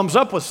soul comes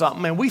up with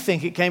something and we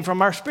think it came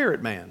from our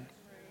spirit man.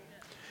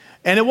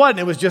 And it wasn't.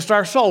 It was just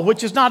our soul,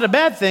 which is not a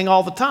bad thing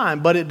all the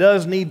time, but it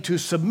does need to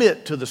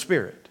submit to the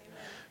spirit.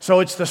 So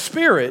it's the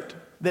spirit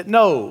that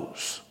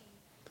knows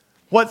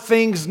what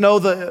things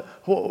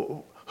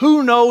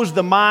who knows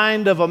the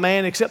mind of a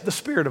man except the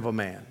spirit of a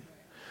man.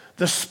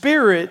 The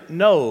spirit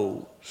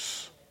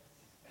knows.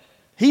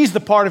 He's the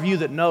part of you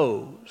that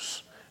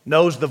knows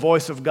the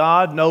voice of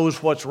God,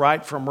 knows what's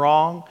right from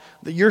wrong.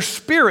 That your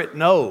spirit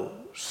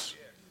knows.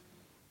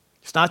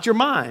 It's not your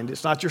mind,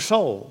 it's not your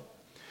soul.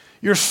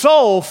 Your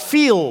soul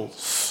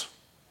feels.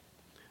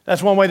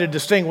 That's one way to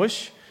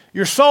distinguish.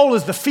 Your soul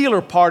is the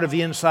feeler part of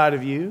the inside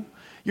of you.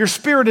 Your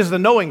spirit is the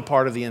knowing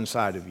part of the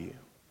inside of you.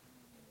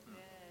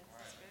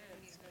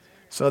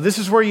 So this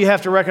is where you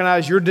have to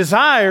recognize your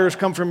desires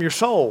come from your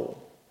soul.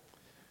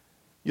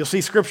 You'll see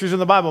scriptures in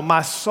the Bible.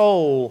 My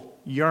soul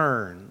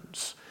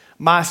yearns.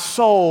 My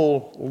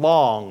soul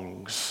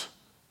longs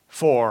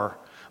for.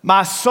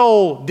 My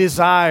soul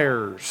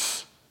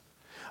desires.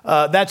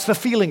 That's the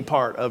feeling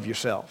part of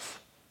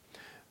yourself.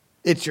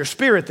 It's your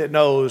spirit that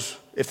knows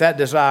if that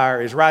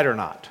desire is right or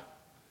not.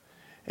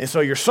 And so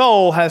your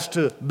soul has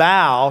to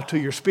bow to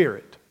your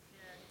spirit.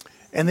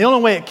 And the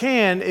only way it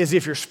can is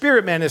if your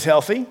spirit man is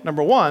healthy,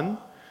 number one.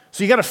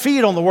 So you got to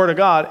feed on the Word of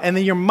God. And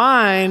then your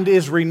mind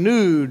is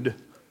renewed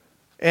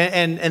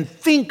and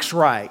thinks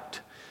right.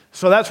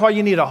 So that's why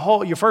you need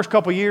your first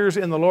couple years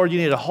in the Lord, you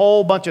need a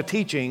whole bunch of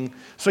teaching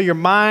so your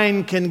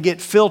mind can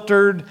get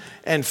filtered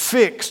and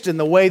fixed in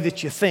the way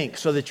that you think,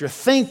 so that you're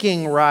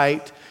thinking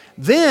right.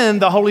 Then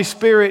the Holy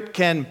Spirit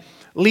can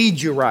lead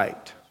you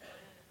right.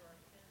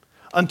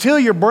 Until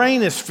your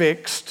brain is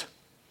fixed,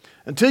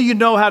 until you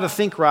know how to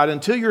think right,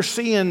 until you're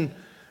seeing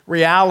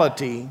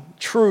reality,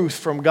 truth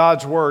from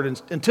God's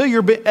Word, until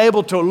you're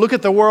able to look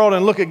at the world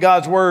and look at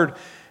God's Word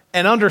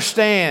and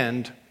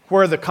understand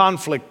where the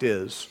conflict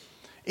is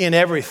in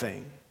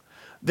everything,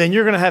 then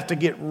you're going to have to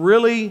get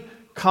really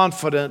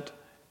confident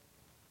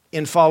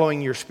in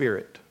following your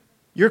spirit.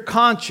 Your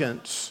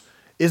conscience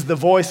is the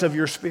voice of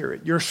your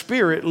spirit. Your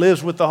spirit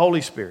lives with the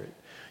Holy Spirit.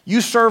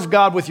 You serve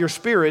God with your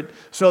spirit,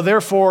 so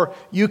therefore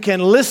you can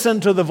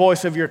listen to the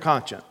voice of your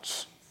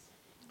conscience.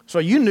 So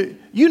you knew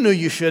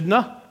you shouldn't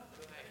have.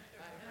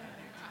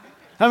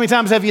 How many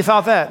times have you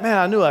thought that? Man,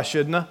 I knew I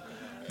shouldn't have.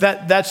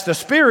 That's the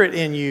spirit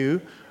in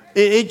you.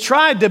 It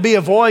tried to be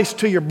a voice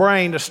to your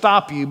brain to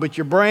stop you, but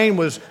your brain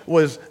was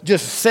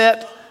just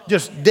set,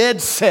 just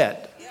dead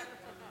set.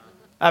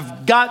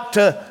 I've got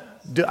to,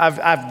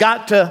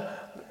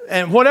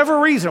 and whatever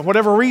reasoning,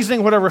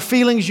 whatever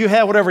feelings you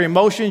had, whatever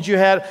emotions you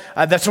had,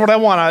 that's what I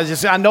want.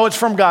 I know it's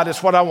from God.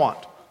 It's what I want.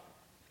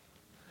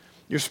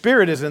 Your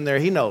spirit is in there.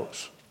 He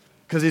knows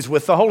because he's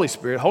with the Holy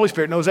Spirit. The Holy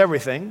Spirit knows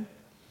everything.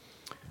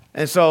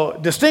 And so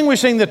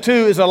distinguishing the two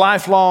is a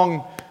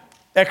lifelong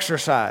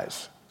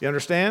exercise. You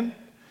understand?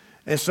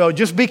 And so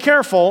just be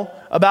careful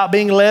about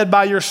being led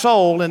by your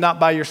soul and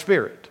not by your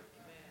spirit.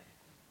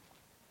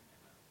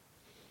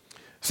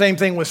 Same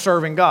thing with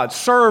serving God.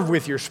 Serve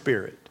with your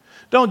spirit.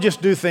 Don't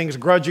just do things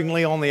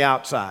grudgingly on the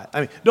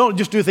outside. Don't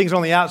just do things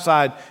on the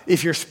outside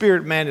if your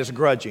spirit man is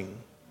grudging.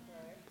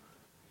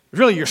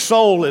 Really, your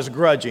soul is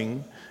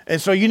grudging.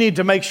 And so you need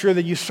to make sure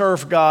that you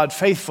serve God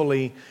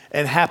faithfully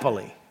and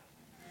happily.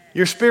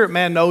 Your spirit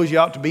man knows you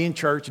ought to be in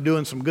church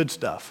doing some good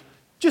stuff.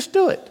 Just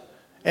do it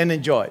and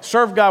enjoy it.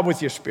 Serve God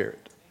with your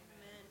spirit.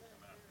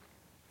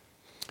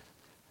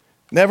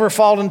 Never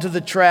fall into the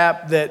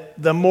trap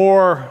that the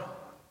more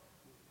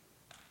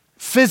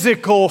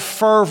physical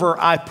fervor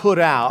I put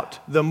out,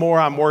 the more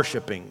I'm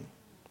worshiping.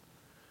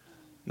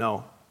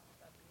 No.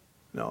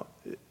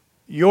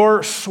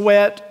 Your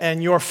sweat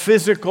and your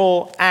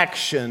physical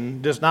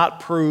action does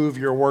not prove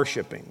you're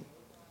worshiping.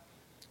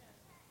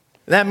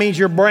 That means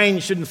your brain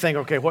shouldn't think,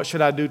 okay, what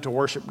should I do to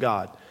worship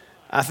God?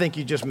 I think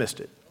you just missed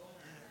it.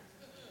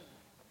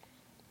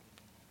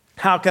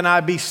 How can I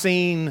be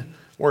seen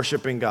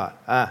worshiping God?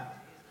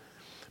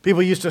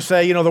 People used to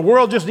say, the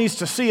world just needs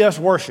to see us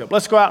worship.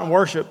 Let's go out and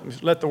worship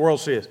and let the world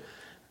see us.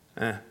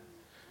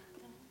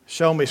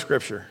 Show me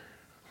Scripture.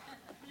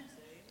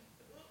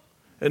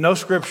 There's no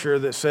Scripture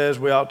that says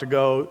we ought to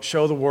go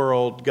show the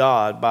world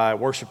God by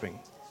worshiping.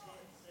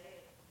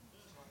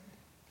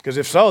 Because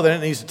if so, then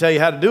it needs to tell you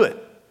how to do it.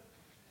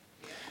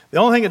 The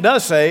only thing it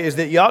does say is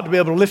that you ought to be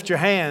able to lift your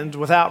hands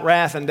without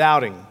wrath and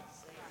doubting.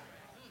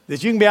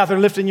 That you can be out there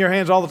lifting your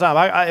hands all the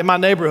time. In my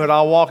neighborhood,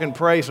 I'll walk and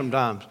pray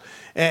sometimes.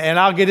 And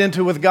I'll get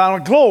into with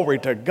God, glory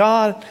to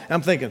God. And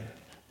I'm thinking,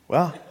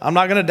 well, I'm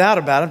not going to doubt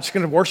about it. I'm just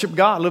going to worship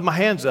God, lift my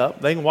hands up.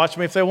 They can watch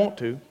me if they want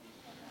to.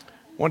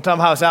 One time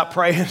I was out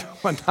praying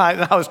one night,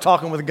 and I was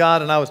talking with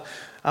God, and I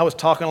was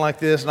talking like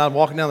this, and I was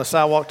walking down the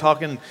sidewalk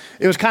talking.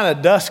 It was kind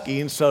of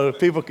dusky, and so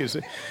people could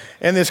see.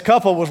 And this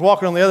couple was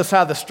walking on the other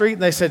side of the street,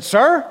 and they said,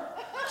 Sir,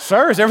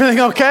 is everything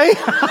okay?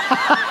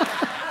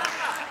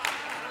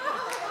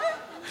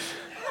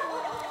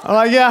 I'm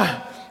like,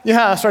 yeah,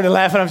 I started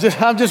laughing. I'm just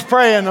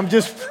praying.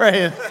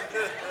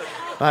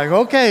 Like,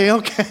 okay. I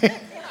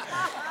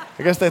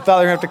guess they thought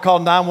they were going to have to call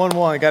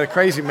 911. Got a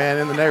crazy man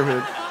in the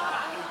neighborhood.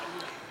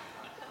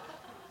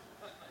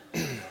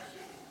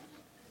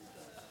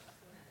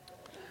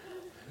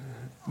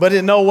 But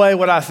in no way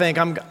would I think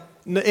I'm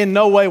going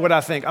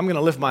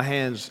to lift my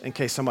hands in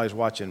case somebody's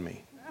watching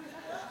me.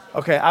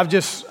 Okay, I've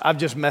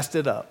just messed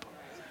it up.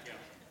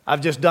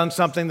 I've just done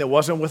something that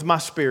wasn't with my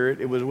spirit.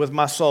 It was with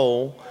my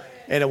soul.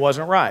 And it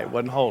wasn't right, it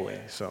wasn't holy.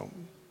 So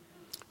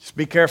just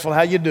be careful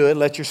how you do it.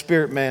 Let your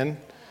spirit man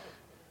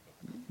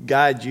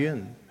guide you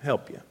and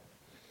help you.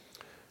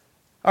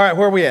 All right,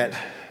 where are we at?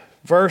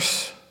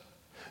 Verse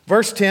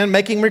 10,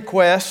 making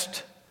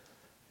request.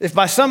 If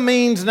by some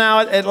means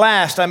now at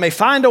last I may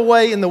find a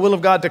way in the will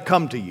of God to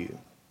come to you.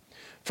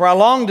 For I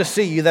long to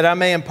see you that I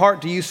may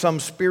impart to you some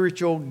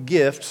spiritual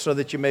gifts so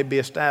that you may be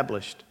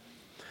established.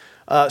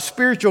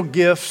 Spiritual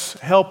gifts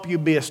help you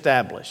be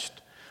established.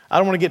 I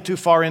don't want to get too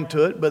far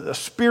into it, but the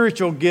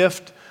spiritual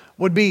gift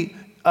would be,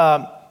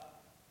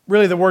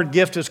 really the word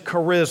gift is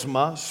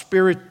charisma.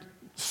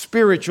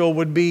 Spiritual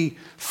would be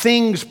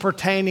things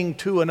pertaining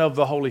to and of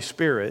the Holy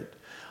Spirit.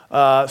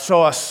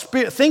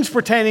 Things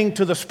pertaining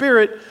to the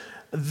Spirit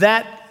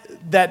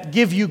that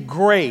give you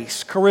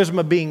grace,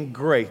 charisma being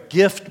grace,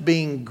 gift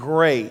being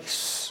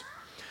grace.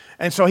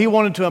 And so he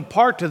wanted to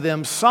impart to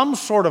them some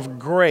sort of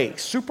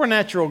grace,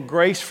 supernatural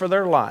grace for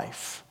their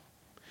life.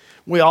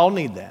 We all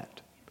need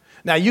that.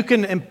 Now you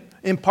can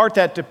impart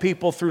that to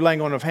people through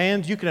laying on of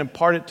hands. You can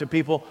impart it to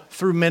people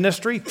through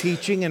ministry,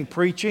 teaching and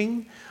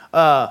preaching,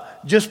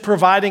 just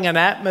providing an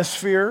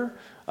atmosphere.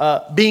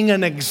 Being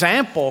an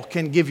example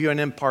can give you an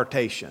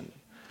impartation.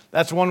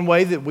 That's one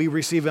way that we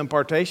receive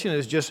impartation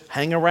is just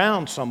hang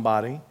around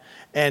somebody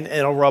and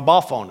it'll rub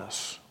off on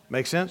us.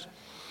 Make sense?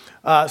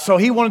 So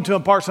he wanted to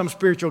impart some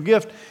spiritual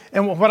gift.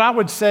 And what I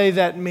would say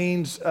that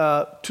means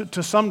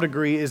to some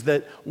degree is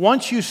that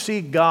once you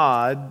see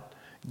God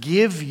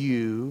give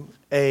you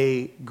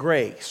a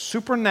grace,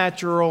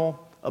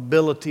 supernatural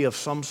ability of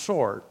some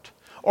sort,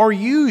 or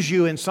use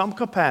you in some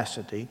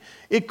capacity,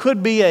 it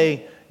could be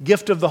a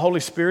gift of the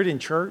Holy Spirit in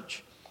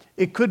church.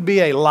 It could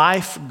be a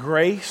life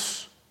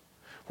grace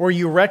where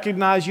you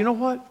recognize, you know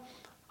what?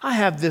 I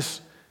have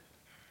this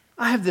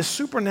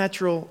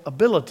supernatural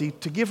ability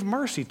to give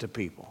mercy to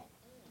people.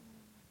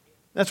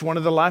 That's one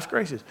of the life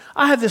graces.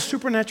 I have this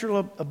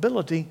supernatural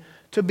ability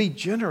to be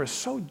generous,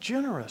 so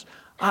generous.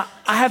 I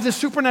have this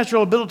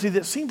supernatural ability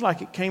that seems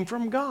like it came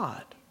from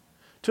God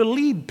to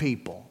lead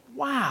people.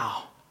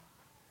 Wow.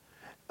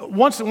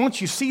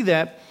 Once you see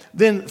that,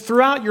 then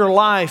throughout your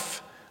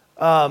life,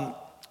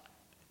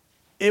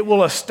 it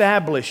will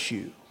establish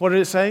you. What did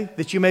it say?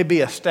 That you may be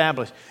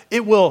established.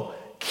 It will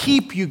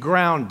keep you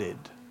grounded.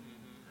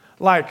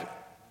 Like,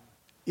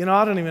 I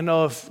don't even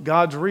know if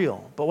God's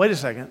real. But wait a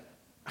second.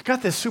 I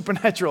got this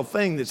supernatural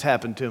thing that's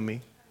happened to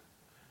me.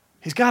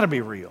 He's got to be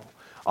real.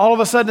 All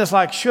of a sudden, it's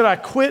like, should I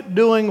quit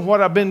doing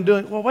what I've been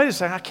doing? Well, wait a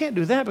second. I can't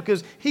do that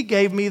because he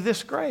gave me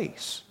this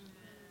grace.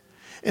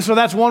 And so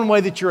that's one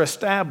way that you're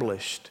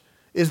established,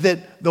 is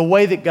that the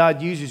way that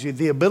God uses you,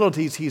 the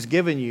abilities he's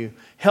given you,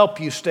 help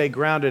you stay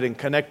grounded and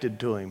connected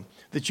to him,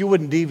 that you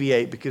wouldn't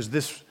deviate because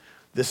this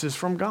is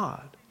from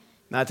God.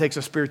 Now, it takes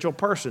a spiritual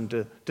person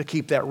to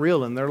keep that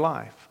real in their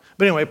life.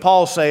 But anyway,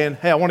 Paul's saying,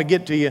 hey, I want to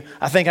get to you.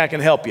 I think I can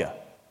help you.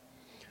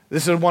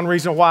 This is one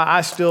reason why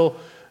I still,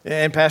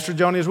 and Pastor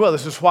Joni as well,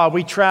 this is why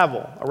we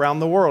travel around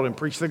the world and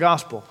preach the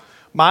gospel.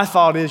 My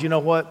thought is, you know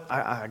what?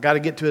 I got to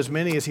get to as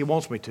many as he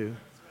wants me to.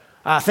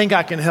 I think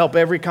I can help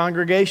every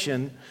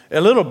congregation a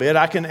little bit.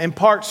 I can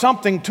impart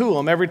something to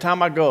them every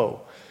time I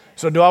go.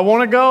 So do I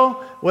want to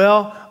go?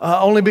 Well,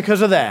 only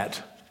because of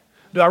that.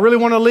 Do I really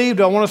want to leave?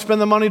 Do I want to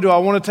spend the money? Do I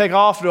want to take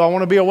off? Do I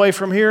want to be away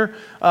from here?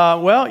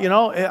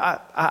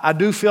 I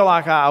do feel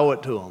like I owe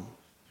it to them.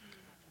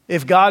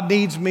 If God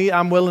needs me,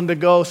 I'm willing to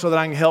go so that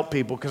I can help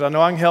people because I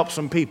know I can help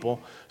some people.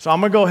 So I'm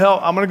going to go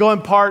help. I'm going to go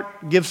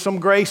impart, give some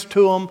grace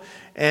to them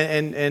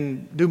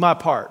and do my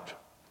part.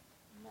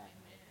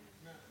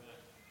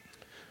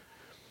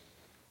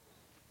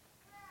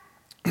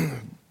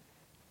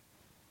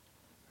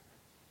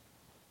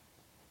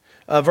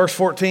 Verse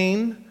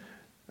 14,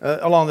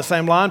 along the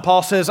same line,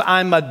 Paul says,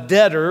 I'm a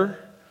debtor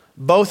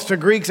both to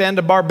Greeks and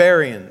to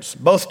barbarians,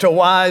 both to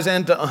wise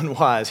and to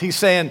unwise. He's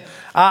saying,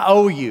 I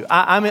owe you.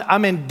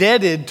 I'm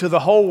indebted to the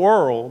whole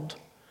world,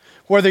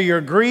 whether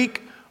you're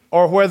Greek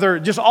or whether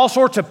just all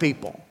sorts of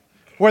people.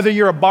 Whether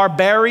you're a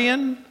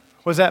barbarian,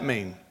 what does that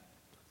mean?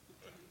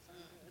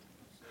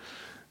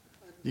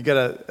 You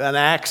got an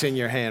axe in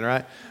your hand,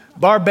 right?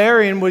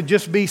 Barbarian would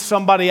just be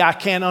somebody I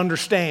can't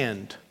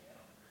understand.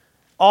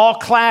 All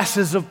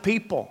classes of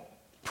people.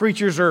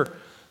 Preachers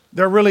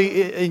they're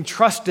really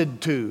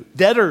entrusted to,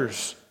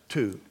 debtors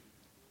to.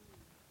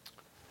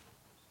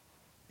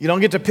 You don't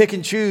get to pick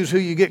and choose who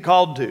you get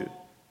called to.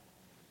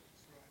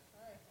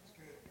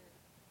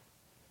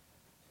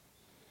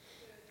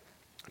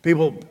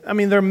 People,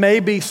 there may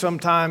be some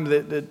time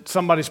that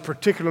somebody's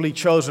particularly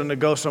chosen to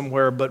go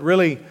somewhere, but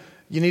really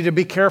you need to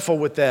be careful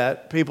with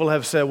that. People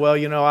have said, well,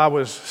 I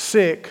was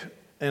sick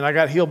and I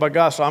got healed by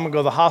God, so I'm going to go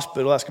to the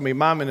hospital. That's going to be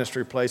my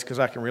ministry place because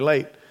I can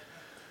relate.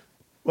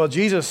 Well,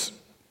 Jesus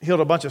healed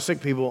a bunch of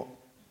sick people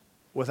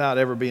without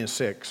ever being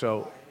sick.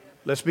 So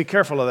let's be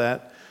careful of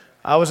that.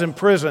 I was in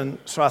prison,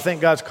 so I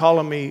think God's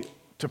calling me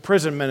to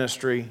prison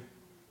ministry.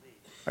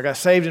 I got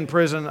saved in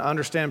prison. I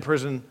understand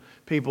prison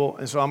people,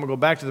 and so I'm going to go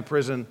back to the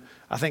prison.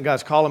 I think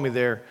God's calling me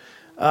there.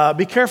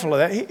 Be careful of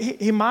that.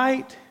 He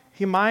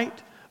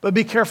might, but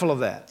be careful of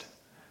that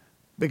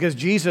because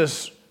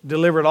Jesus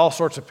delivered all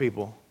sorts of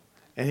people,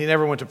 and he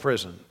never went to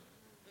prison.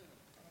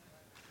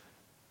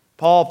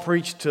 Paul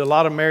preached to a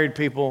lot of married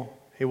people.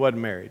 He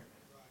wasn't married.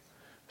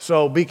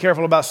 So be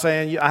careful about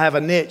saying, I have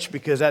a niche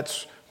because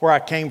that's where I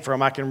came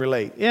from. I can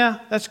relate. Yeah,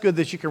 that's good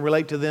that you can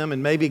relate to them,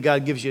 and maybe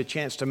God gives you a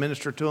chance to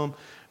minister to them.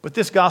 But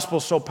this gospel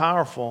is so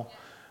powerful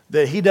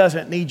that he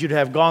doesn't need you to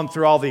have gone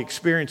through all the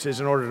experiences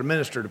in order to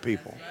minister to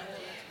people.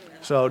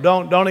 So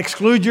don't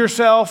exclude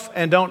yourself,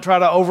 and don't try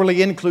to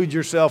overly include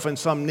yourself in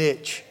some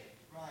niche.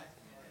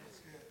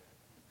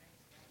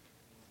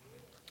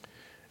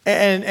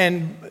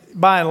 And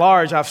by and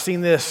large, I've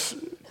seen this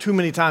too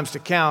many times to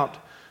count.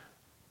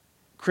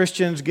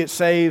 Christians get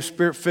saved,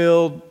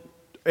 Spirit-filled,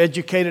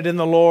 educated in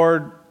the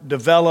Lord,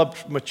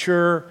 developed,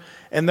 mature,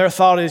 and their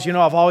thought is,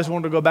 I've always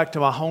wanted to go back to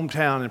my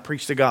hometown and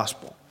preach the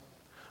gospel.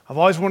 I've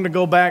always wanted to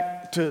go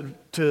back to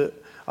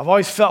I've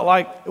always felt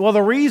like, well,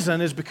 the reason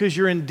is because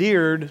you're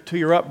endeared to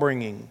your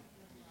upbringing.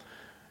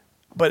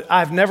 But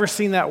I've never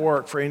seen that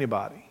work for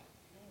anybody.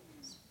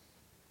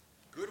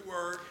 Good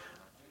word.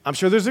 I'm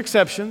sure there's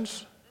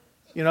exceptions.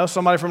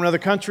 Somebody from another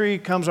country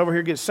comes over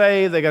here, gets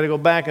saved, they got to go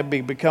back and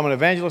become an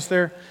evangelist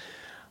there.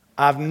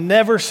 I've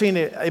never seen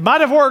it. It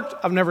might have worked.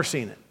 I've never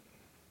seen it.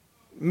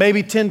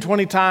 Maybe 10,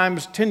 20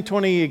 times, 10,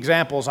 20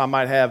 examples I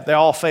might have. They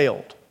all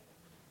failed.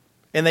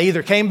 And they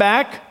either came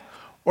back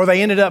or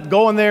they ended up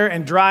going there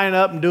and drying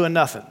up and doing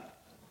nothing.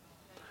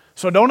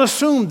 So don't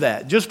assume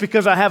that just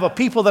because I have a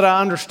people that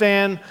I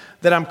understand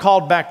that I'm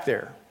called back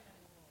there.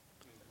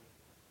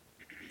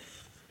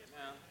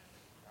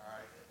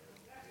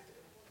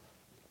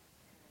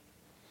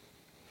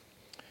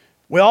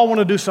 We all want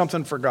to do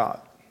something for God.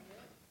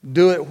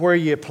 Do it where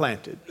you're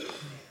planted.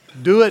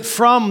 Do it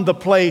from the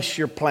place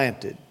you're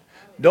planted.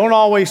 Don't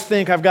always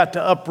think I've got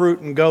to uproot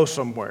and go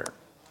somewhere.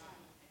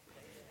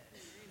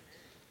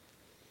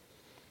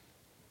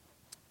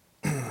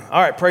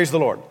 All right, praise the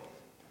Lord.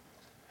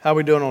 How are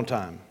we doing on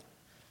time?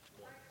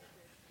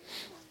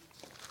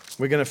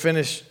 We're going to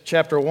finish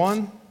chapter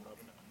 1?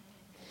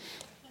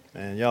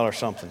 Man, y'all are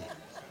something.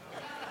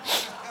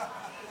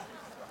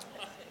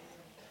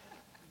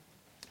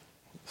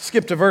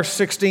 Skip to verse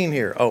 16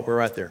 here. Oh, we're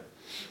right there.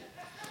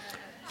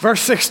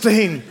 Verse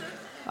 16.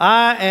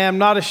 I am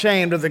not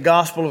ashamed of the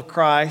gospel of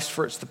Christ,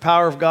 for it's the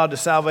power of God to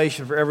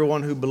salvation for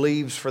everyone who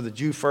believes, for the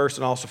Jew first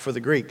and also for the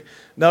Greek.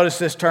 Notice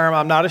this term,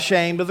 I'm not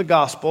ashamed of the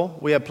gospel.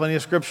 We have plenty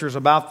of scriptures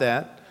about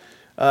that.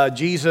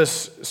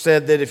 Jesus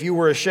said that if you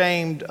were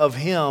ashamed of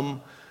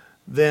him,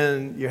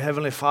 then your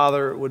heavenly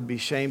Father would be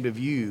ashamed of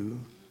you.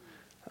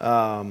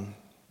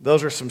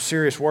 Those are some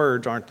serious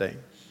words, aren't they?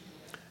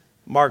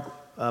 Mark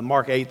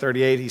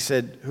 8:38, he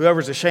said,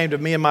 whoever's ashamed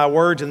of me and my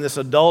words in this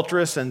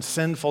adulterous and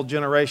sinful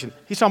generation.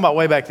 He's talking about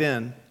way back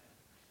then.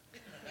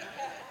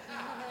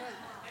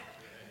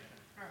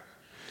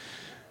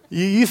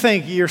 You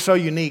think you're so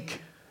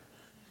unique.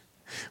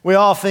 We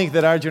all think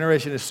that our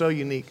generation is so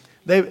unique.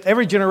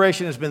 Every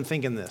generation has been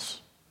thinking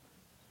this.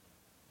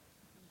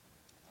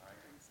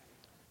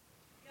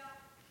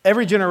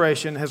 Every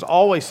generation has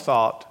always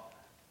thought,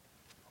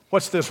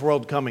 what's this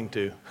world coming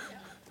to?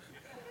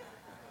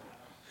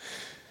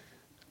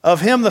 Of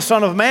him, the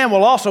Son of Man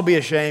will also be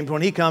ashamed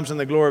when he comes in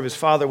the glory of his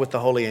Father with the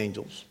holy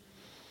angels.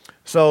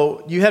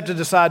 So you have to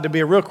decide to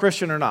be a real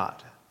Christian or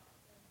not.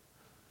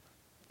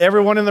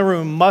 Everyone in the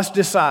room must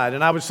decide,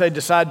 and I would say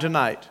decide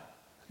tonight.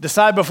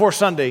 Decide before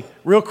Sunday,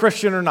 real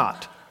Christian or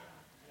not.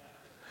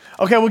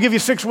 Okay, we'll give you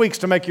 6 weeks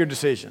to make your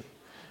decision.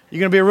 You're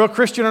going to be a real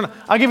Christian or not?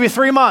 I'll give you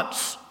 3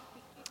 months.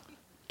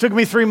 Took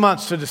me 3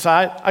 months to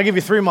decide. I'll give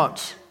you 3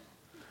 months.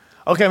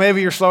 Okay,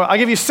 maybe you're slower. I'll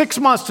give you 6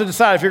 months to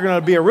decide if you're going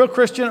to be a real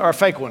Christian or a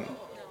fake one.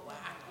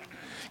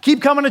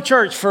 Keep coming to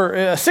church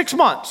for 6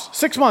 months.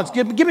 6 months.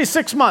 Give me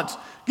 6 months.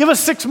 Give us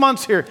 6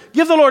 months here.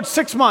 Give the Lord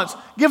 6 months.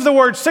 Give the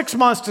Word 6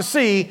 months to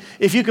see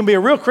if you can be a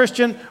real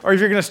Christian or if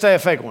you're going to stay a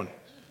fake one.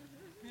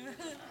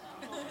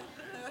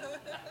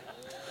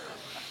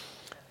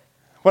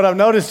 What I've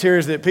noticed here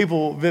is that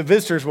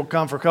visitors will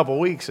come for a couple of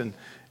weeks and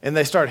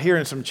they start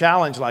hearing some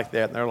challenge like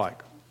that and they're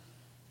like,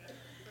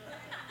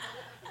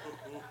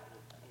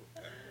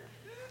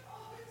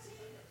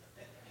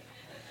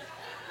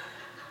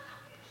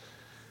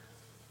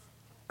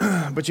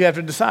 but you have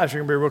to decide if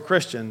you're going to be a real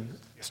Christian,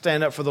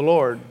 stand up for the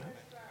Lord,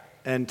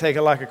 and take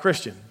it like a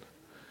Christian.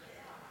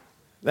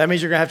 That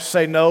means you're going to have to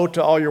say no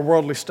to all your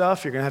worldly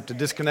stuff. You're going to have to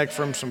disconnect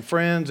from some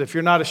friends. If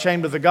you're not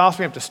ashamed of the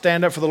gospel, you have to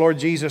stand up for the Lord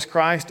Jesus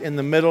Christ in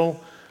the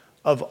middle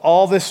of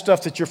all this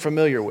stuff that you're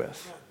familiar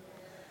with.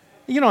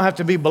 You don't have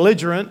to be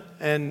belligerent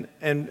and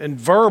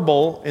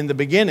verbal in the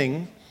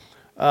beginning,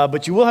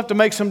 but you will have to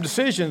make some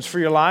decisions for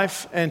your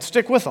life and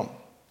stick with them.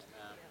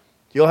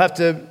 You'll have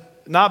to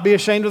not be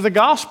ashamed of the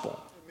gospel.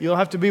 You'll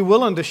have to be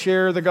willing to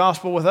share the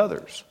gospel with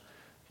others.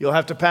 You'll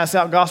have to pass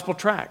out gospel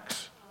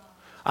tracts.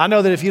 I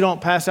know that if you don't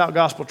pass out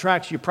gospel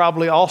tracts, you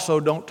probably also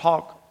don't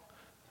talk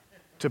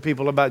to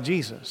people about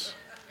Jesus,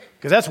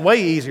 because that's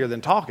way easier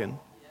than talking.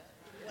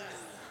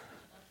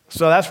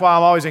 So that's why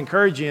I'm always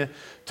encouraging you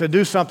to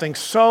do something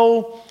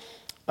so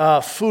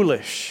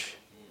foolish.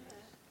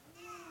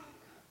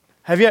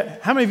 How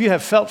many of you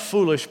have felt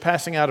foolish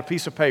passing out a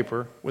piece of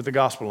paper with the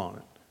gospel on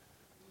it?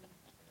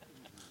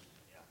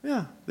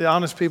 Yeah, the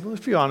honest people. There's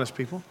a few honest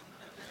people.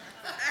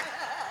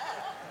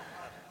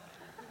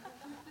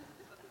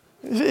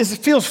 It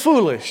feels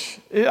foolish.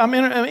 I'm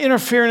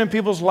interfering in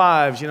people's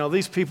lives.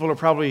 These people are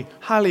probably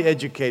highly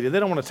educated. They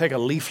don't want to take a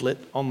leaflet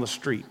on the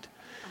street.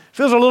 It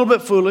feels a little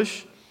bit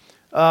foolish,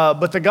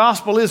 but the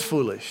gospel is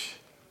foolish.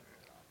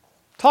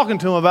 talking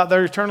to them about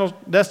their eternal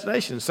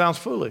destination. It sounds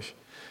foolish.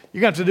 You're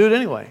going to have to do it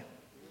anyway.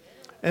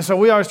 And so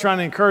we always trying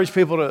to encourage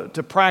people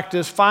to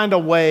practice, find a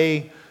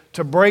way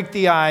to break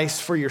the ice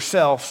for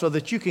yourself so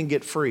that you can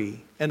get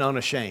free and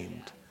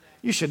unashamed.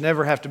 You should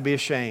never have to be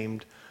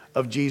ashamed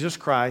of Jesus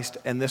Christ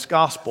and this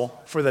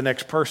gospel for the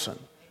next person.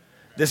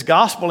 This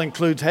gospel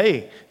includes,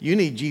 hey, you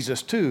need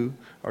Jesus too,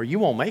 or you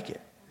won't make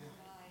it.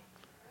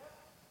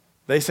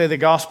 They say the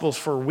gospel's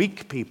for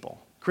weak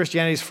people.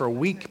 Christianity's for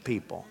weak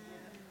people.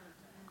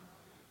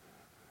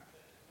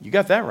 You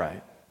got that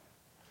right.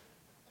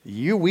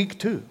 You're weak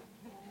too.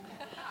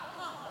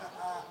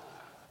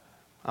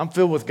 I'm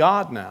filled with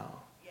God now.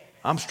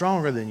 I'm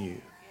stronger than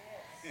you.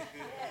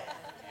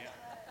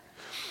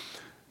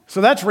 So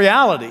that's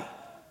reality.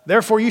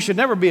 Therefore, you should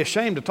never be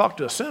ashamed to talk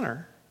to a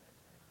sinner.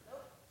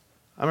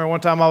 I remember one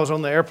time I was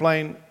on the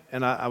airplane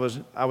and I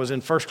was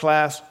in first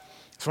class.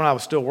 That's when I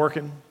was still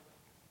working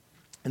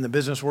in the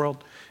business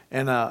world.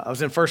 And I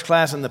was in first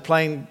class and the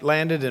plane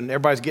landed and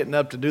everybody's getting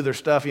up to do their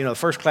stuff. You know, the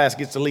first class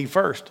gets to leave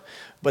first.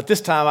 But this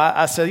time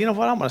I said, you know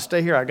what, I'm going to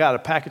stay here. I got a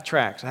pack of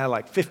tracts. I had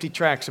like 50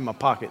 tracts in my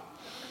pocket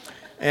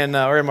and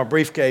or in my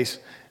briefcase.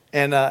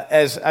 And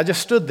as I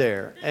just stood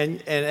there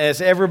and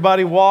as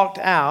everybody walked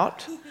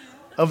out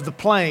of the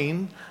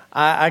plane,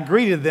 I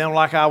greeted them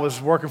like I was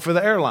working for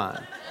the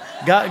airline.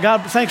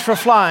 God, thanks for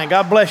flying.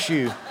 God bless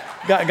you.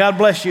 God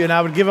bless you. And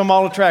I would give them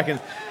all a tract.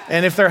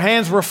 And if their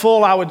hands were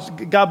full, I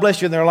would, God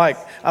bless you. And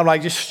I'm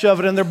like, just shove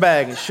it in their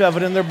bag and shove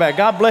it in their bag.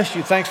 God bless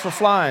you. Thanks for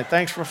flying.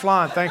 Thanks for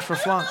flying. Thanks for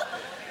flying.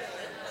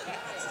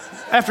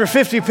 After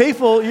 50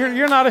 people,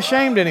 you're not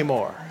ashamed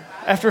anymore.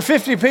 After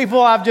 50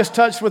 people I've just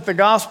touched with the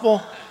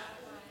gospel,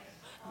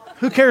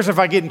 who cares if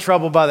I get in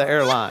trouble by the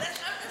airlines?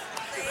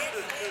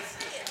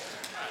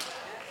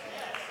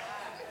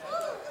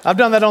 I've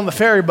done that on the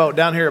ferry boat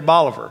down here at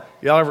Bolivar.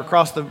 Y'all ever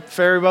cross the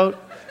ferry boat?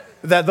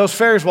 Those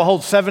ferries will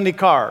hold 70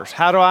 cars.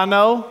 How do I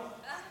know?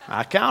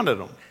 I counted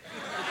them.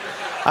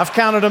 I've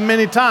counted them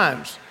many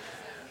times.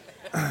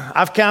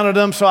 I've counted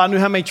them so I knew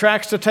how many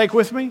tracks to take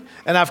with me,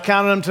 and I've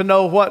counted them to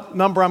know what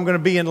number I'm going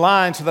to be in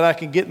line so that I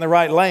can get in the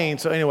right lane.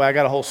 So anyway, I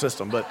got a whole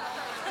system. But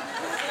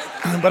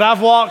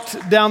I've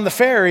walked down the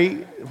ferry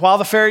while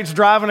the ferry's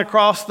driving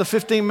across the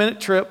 15-minute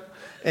trip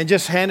and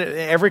just handed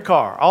it every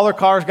car. All their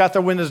cars got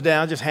their windows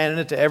down, just handing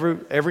it to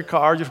every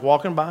car, just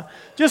walking by.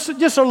 Just a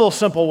little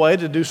simple way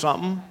to do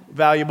something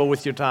valuable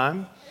with your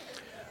time.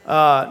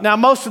 Now,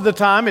 most of the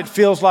time, it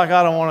feels like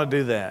I don't want to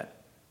do that.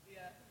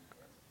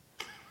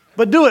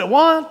 But do it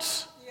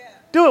once.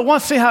 Do it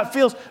once, see how it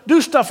feels.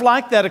 Do stuff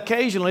like that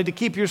occasionally to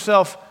keep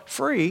yourself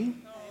free.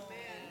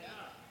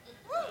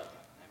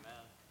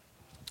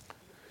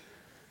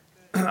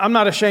 I'm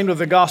not ashamed of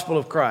the gospel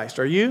of Christ.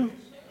 Are you?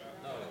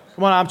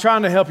 Come on, I'm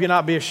trying to help you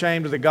not be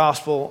ashamed of the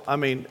gospel. I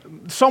mean,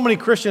 so many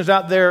Christians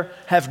out there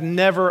have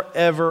never,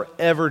 ever,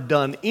 ever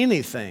done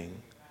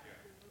anything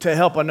to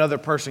help another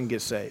person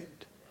get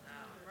saved.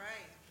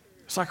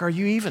 It's like, are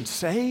you even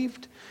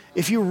saved?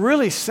 If you're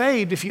really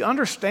saved, if you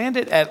understand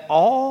it at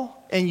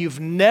all, and you've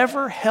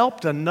never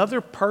helped another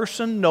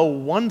person know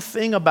one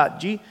thing about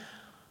Jesus,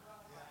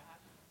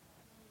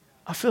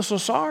 I feel so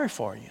sorry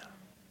for you.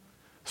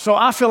 So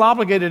I feel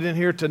obligated in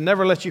here to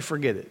never let you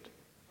forget it.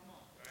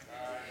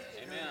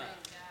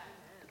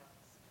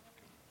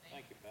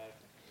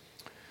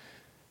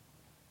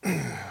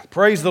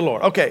 Praise the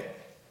Lord. Okay.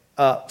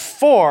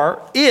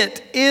 For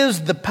it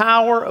is the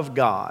power of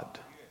God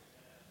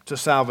to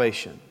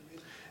salvation.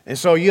 And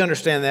so you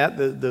understand that.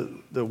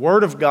 The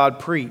word of God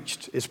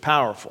preached is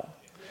powerful.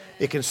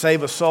 It can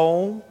save a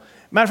soul.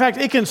 Matter of fact,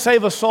 it can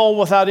save a soul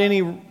without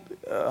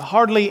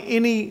hardly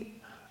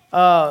any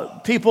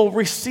people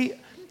receive.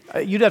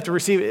 You'd have to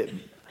receive it.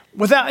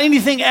 Without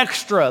anything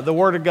extra, the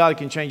word of God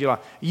can change your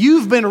life.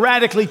 You've been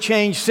radically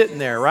changed sitting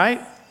there, right?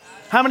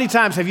 How many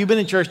times have you been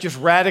in church just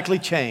radically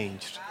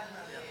changed?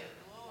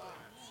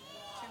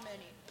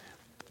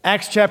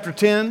 Acts chapter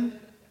 10,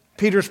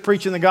 Peter's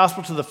preaching the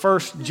gospel to the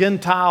first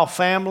Gentile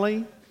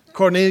family,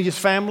 Cornelius'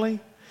 family.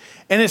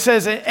 And it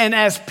says, and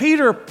as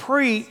Peter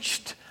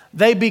preached,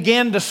 they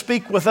began to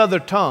speak with other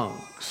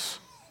tongues.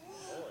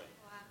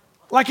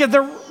 Like in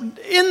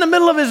the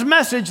middle of his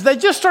message, they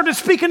just started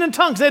speaking in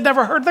tongues. They'd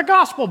never heard the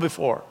gospel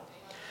before.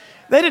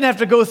 They didn't have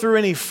to go through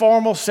any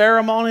formal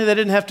ceremony. They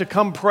didn't have to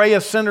come pray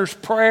a sinner's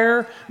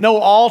prayer. No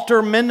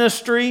altar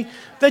ministry.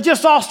 They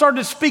just all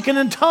started speaking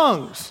in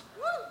tongues.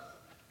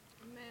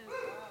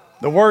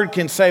 The word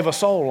can save a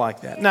soul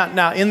like that.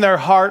 Now, in their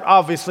heart,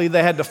 obviously,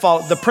 they had to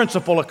follow. The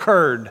principle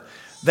occurred.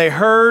 They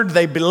heard,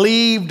 they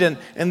believed, and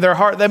in their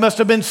heart, they must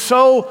have been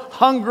so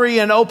hungry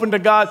and open to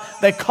God.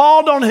 They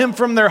called on Him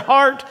from their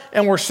heart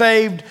and were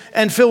saved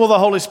and filled with the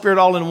Holy Spirit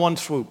all in one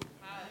swoop.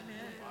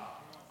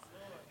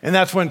 And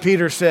that's when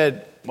Peter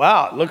said,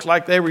 wow, it looks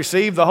like they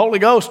received the Holy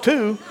Ghost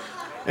too.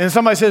 And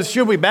somebody says,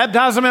 should we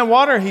baptize them in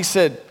water? He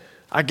said,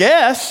 I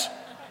guess.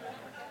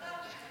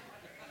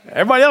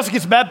 Everybody else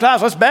gets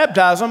baptized, let's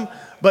baptize them.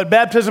 But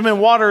baptism in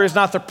water is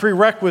not the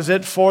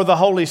prerequisite for the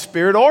Holy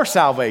Spirit or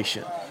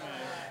salvation.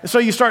 And so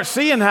you start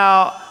seeing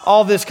how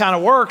all this kind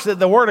of works, that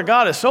the Word of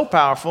God is so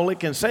powerful, it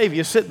can save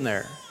you sitting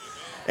there.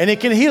 And it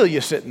can heal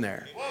you sitting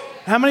there.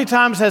 How many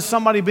times has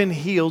somebody been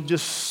healed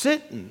just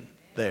sitting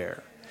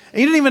there? And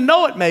you didn't even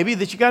know it maybe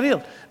that you got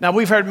healed. Now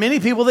we've heard many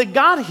people that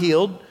got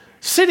healed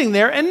sitting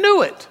there and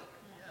knew it.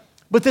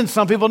 But then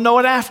some people know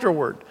it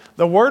afterward.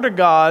 The Word of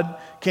God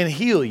can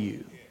heal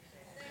you.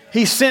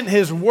 He sent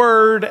His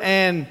Word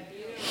and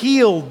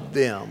healed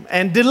them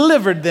and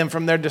delivered them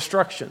from their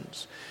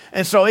destructions.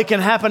 And so it can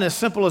happen as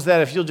simple as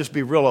that if you'll just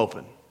be real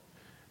open.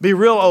 Be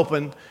real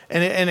open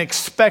and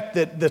expect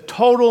that the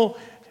total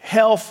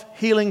health,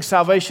 healing,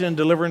 salvation, and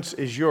deliverance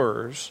is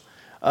yours.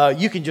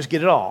 You can just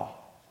get it all.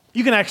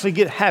 You can actually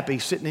get happy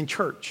sitting in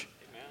church.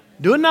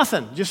 Doing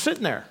nothing, just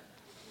sitting there.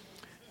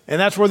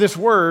 And that's where this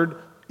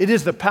word, it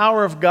is the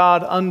power of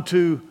God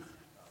unto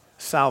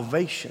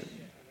salvation.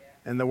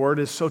 And the word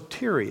is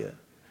soteria.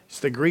 It's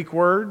the Greek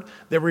word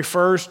that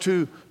refers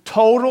to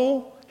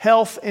total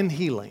health and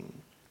healing.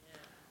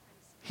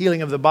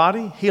 Healing of the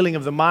body, healing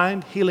of the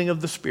mind, healing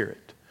of the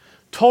spirit.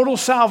 Total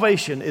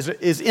salvation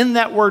is in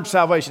that word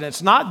salvation.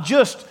 It's not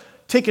just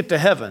ticket to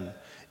heaven.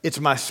 It's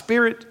my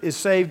spirit is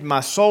saved, my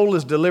soul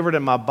is delivered,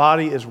 and my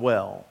body is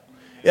well.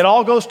 It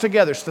all goes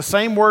together. It's the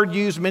same word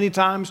used many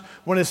times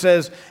when it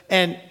says,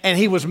 and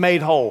he was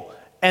made whole.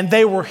 And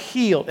they were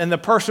healed, and the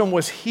person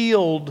was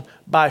healed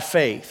by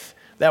faith.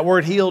 That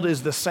word healed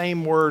is the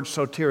same word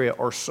soteria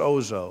or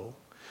sozo.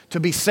 To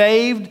be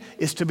saved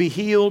is to be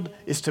healed,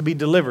 is to be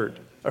delivered,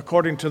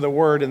 according to the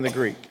word in the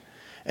Greek.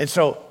 And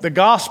so the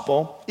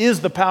gospel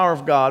is the power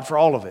of God for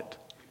all of it.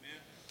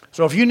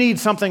 So if you need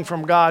something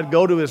from God,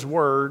 go to His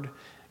word,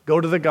 go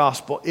to the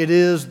gospel. It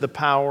is the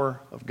power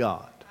of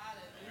God.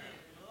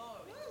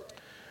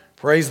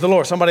 Praise the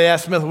Lord. Somebody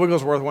asked Smith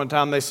Wigglesworth one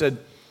time, they said,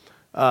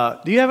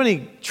 do you have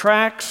any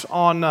tracts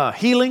on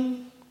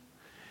healing?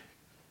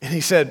 And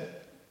he said,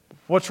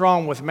 what's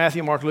wrong with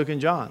Matthew, Mark, Luke,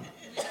 and John?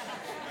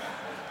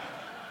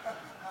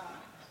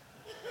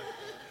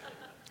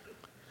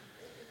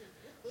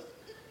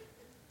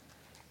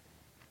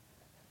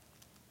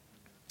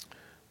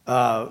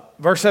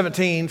 Verse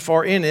 17,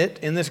 for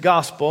in this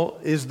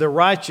gospel, is the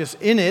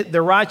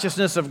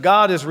righteousness of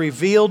God is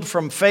revealed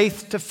from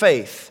faith to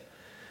faith.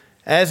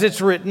 As it's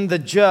written, the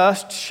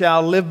just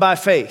shall live by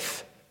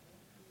faith.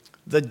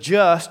 The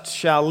just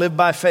shall live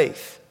by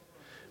faith.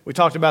 We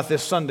talked about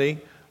this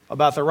Sunday,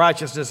 about the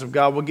righteousness of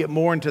God. We'll get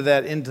more into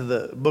that into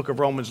the book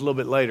of Romans a little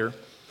bit later.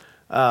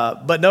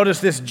 But notice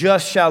this,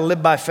 just shall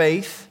live by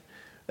faith.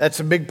 That's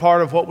a big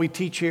part of what we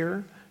teach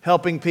here,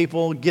 helping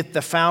people get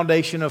the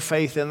foundation of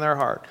faith in their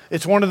heart.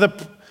 It's one of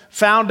the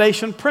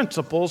foundation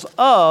principles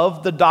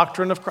of the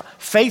doctrine of Christ.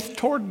 Faith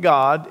toward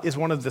God is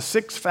one of the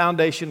 6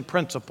 foundation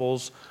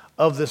principles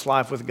of this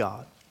life with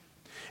God.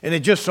 And it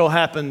just so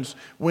happens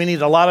we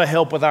need a lot of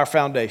help with our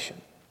foundation.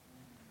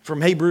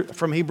 From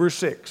Hebrews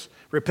 6,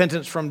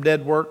 repentance from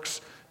dead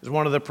works is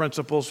one of the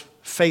principles.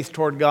 Faith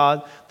toward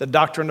God, the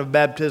doctrine of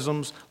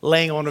baptisms,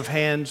 laying on of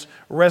hands,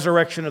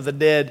 resurrection of the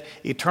dead,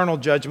 eternal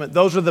judgment.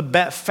 Those are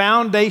the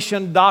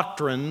foundation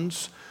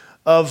doctrines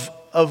of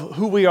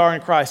who we are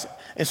in Christ.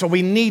 And so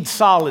we need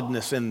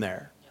solidness in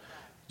there.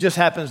 Just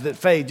so happens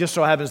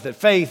that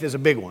faith is a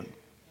big one.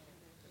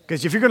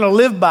 Because if you're going to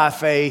live by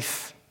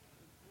faith,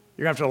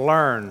 you're going to have to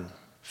learn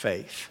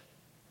faith.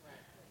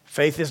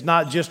 Faith is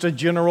not just a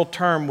general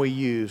term we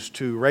use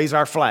to raise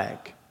our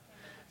flag.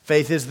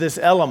 Faith is this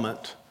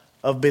element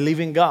of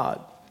believing God,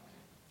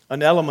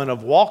 an element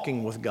of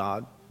walking with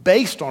God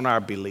based on our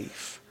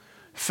belief.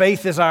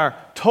 Faith is our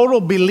total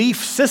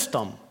belief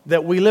system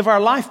that we live our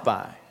life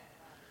by.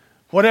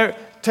 Whatever,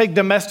 take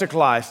domestic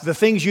life, the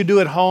things you do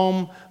at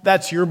home,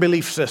 that's your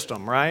belief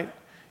system, right?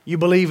 You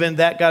believe in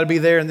that got to be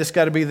there, and this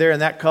got to be there,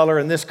 and that color,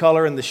 and this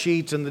color, and the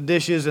sheets, and the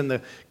dishes, and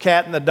the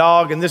cat, and the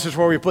dog, and this is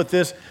where we put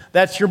this.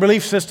 That's your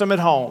belief system at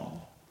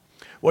home.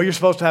 Well, you're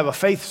supposed to have a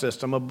faith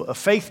system, a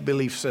faith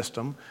belief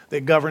system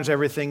that governs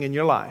everything in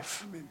your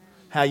life.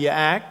 How you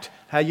act,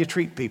 how you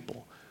treat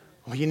people.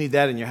 Well, you need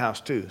that in your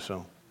house too.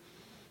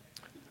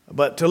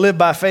 But to live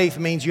by faith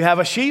means you have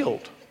a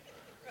shield.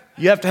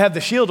 You have to have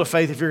the shield of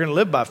faith if you're going to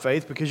live by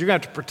faith, because you're going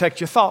to have to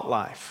protect your thought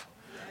life.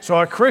 So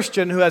a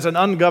Christian who has an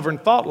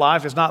ungoverned thought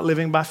life is not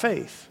living by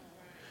faith.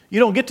 You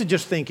don't get to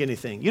just think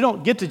anything. You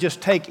don't get to just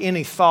take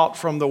any thought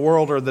from the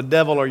world or the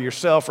devil or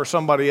yourself or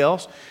somebody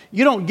else.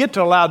 You don't get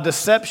to allow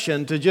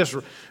deception to just,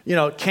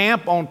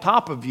 camp on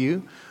top of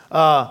you.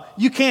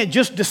 You can't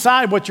just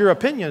decide what your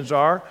opinions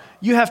are.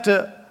 You have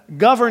to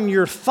govern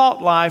your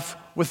thought life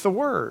with the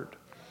Word.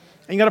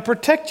 And you got to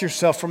protect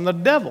yourself from the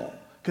devil,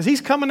 because he's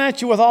coming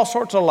at you with all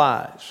sorts of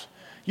lies.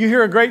 You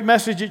hear a great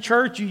message at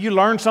church, you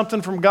learn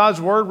something from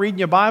God's Word, reading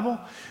your Bible.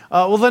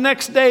 Well, the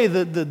next day,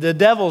 the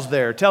devil's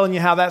there telling you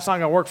how that's not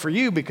going to work for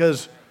you,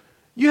 because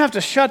you have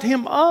to shut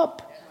him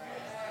up.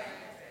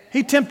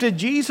 He tempted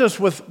Jesus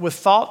with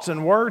thoughts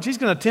and words. He's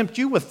going to tempt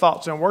you with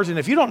thoughts and words. And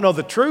if you don't know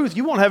the truth,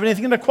 you won't have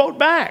anything to quote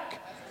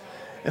back.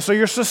 And so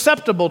you're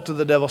susceptible to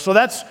the devil. So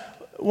that's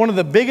one of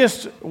the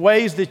biggest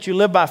ways that you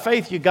live by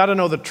faith. You got to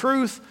know the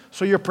truth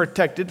so you're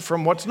protected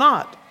from what's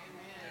not.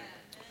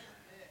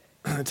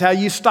 It's how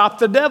you stop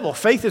the devil.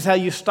 Faith is how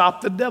you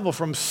stop the devil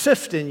from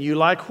sifting you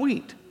like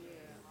wheat.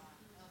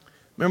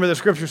 Remember the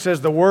scripture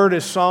says the word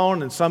is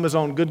sown, and some is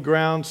on good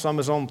ground, some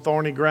is on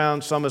thorny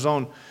ground, some is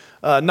on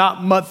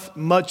not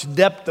much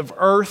depth of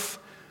earth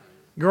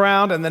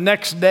ground, and the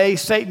next day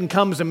Satan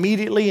comes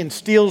immediately and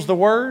steals the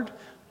word.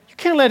 You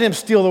can't let him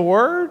steal the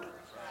word.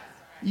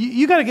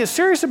 You got to get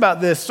serious about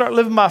this. Start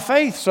living by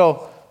faith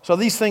so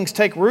these things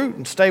take root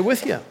and stay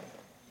with you.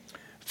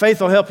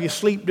 Faith will help you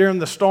sleep during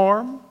the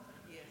storm.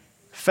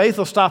 Faith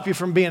will stop you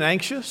from being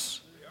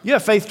anxious. You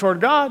have faith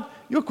toward God,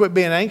 you'll quit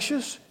being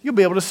anxious. You'll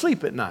be able to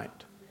sleep at night.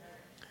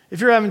 If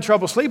you're having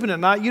trouble sleeping at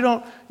night, you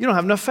don't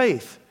have enough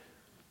faith,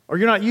 or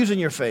you're not using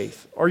your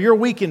faith, or you're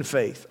weak in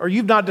faith, or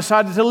you've not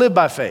decided to live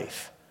by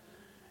faith.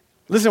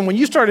 Listen, when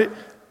you started,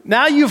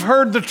 now you've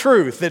heard the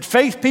truth that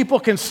faith people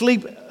can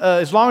sleep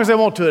as long as they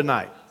want to at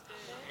night.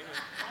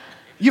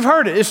 You've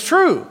heard it. It's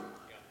true.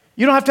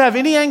 You don't have to have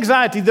any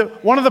anxiety.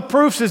 One of the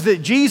proofs is that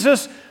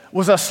Jesus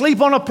was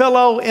asleep on a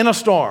pillow in a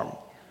storm.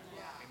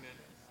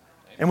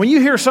 And when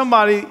you hear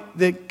somebody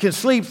that can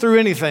sleep through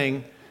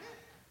anything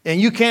and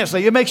you can't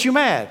sleep, it makes you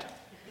mad.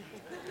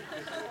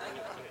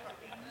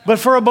 But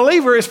for a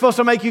believer, it's supposed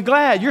to make you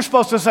glad. You're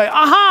supposed to say,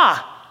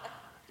 aha,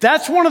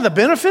 that's one of the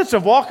benefits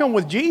of walking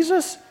with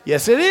Jesus?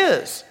 Yes, it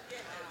is.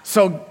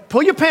 So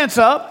pull your pants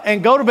up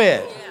and go to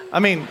bed.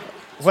 I mean,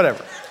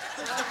 whatever.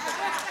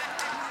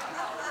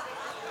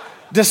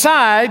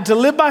 Decide to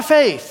live by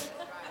faith.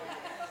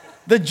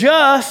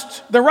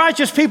 The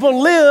righteous people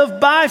live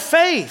by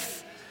faith.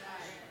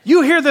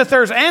 You hear that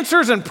there's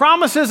answers and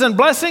promises and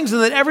blessings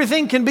and that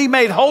everything can be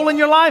made whole in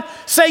your life?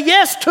 Say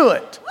yes to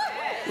it.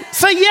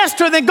 Say yes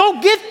to it, then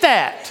go get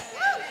that.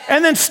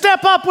 And then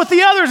step up with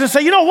the others and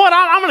say, you know what,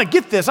 I'm going to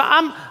get this.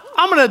 I'm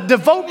going to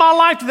devote my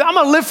life to this. I'm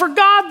going to live for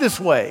God this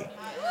way.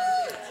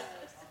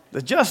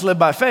 The just live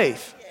by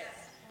faith.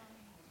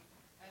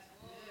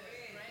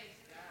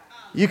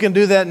 You can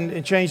do that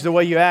and change the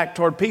way you act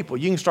toward people.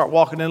 You can start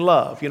walking in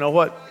love. You know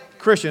what?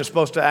 Christian is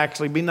supposed to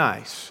actually be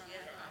nice.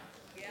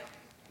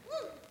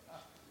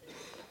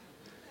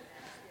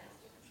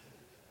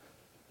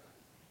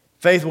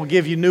 Faith will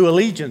give you new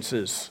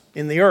allegiances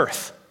in the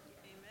earth.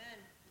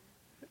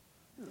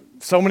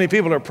 So many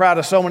people are proud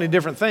of so many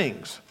different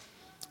things.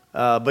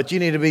 But you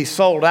need to be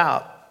sold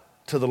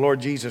out to the Lord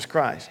Jesus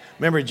Christ.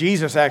 Remember,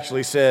 Jesus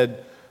actually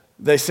said,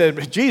 they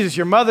said, Jesus,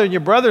 your mother and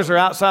your brothers are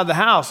outside the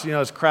house. You know,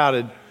 it's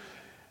crowded.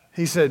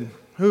 He said,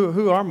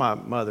 who are my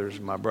mothers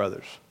and my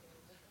brothers?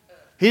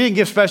 He didn't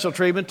give special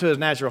treatment to his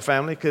natural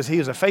family because he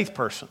was a faith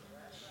person.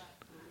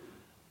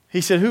 He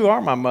said, who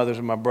are my mothers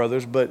and my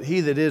brothers, but he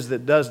that is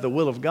that does the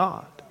will of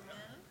God.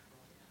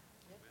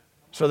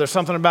 So there's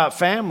something about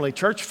family,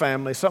 church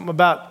family, something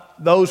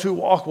about those who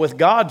walk with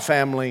God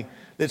family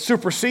that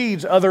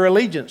supersedes other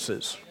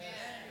allegiances.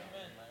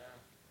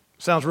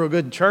 Sounds real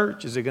good in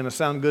church. Is it going to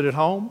sound good at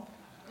home?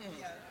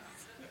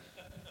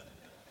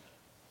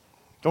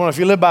 So if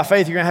you live by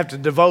faith, you're going to have to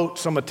devote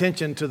some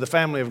attention to the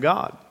family of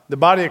God. The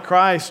body of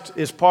Christ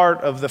is part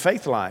of the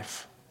faith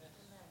life.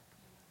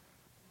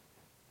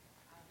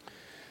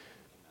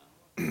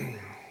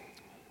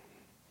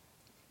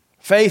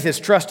 Faith is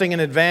trusting in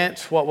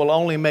advance what will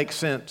only make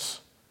sense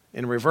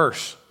in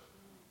reverse.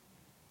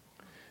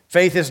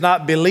 Faith is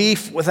not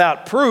belief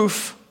without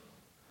proof,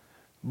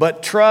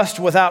 but trust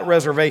without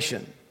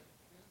reservation.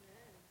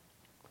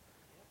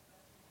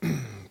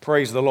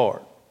 Praise the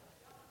Lord.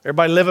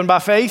 Everybody living by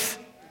faith?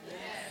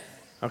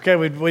 Okay,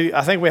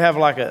 I think we have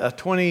like a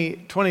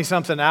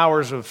 20-something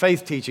hours of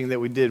faith teaching that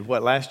we did,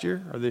 last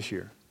year or this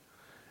year?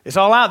 It's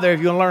all out there.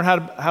 If you want to learn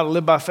how to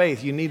live by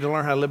faith, you need to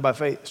learn how to live by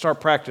faith.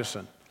 Start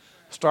practicing.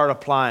 Start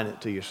applying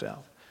it to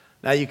yourself.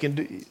 Now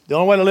the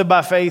only way to live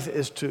by faith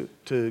is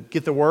to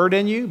get the word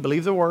in you,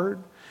 believe the word,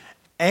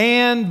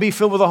 and be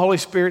filled with the Holy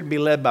Spirit and be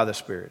led by the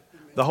Spirit.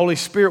 The Holy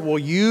Spirit will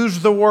use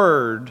the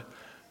word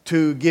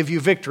to give you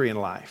victory in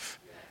life.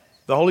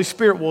 The Holy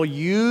Spirit will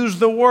use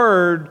the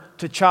word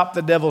to chop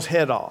the devil's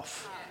head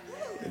off.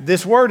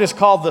 This word is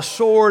called the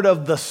sword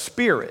of the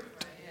Spirit.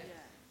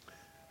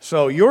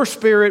 So your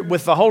spirit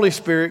with the Holy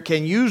Spirit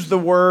can use the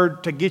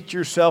word to get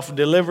yourself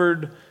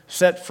delivered,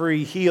 set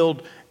free,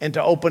 healed, and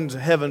to open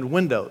heaven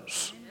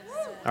windows.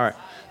 All right,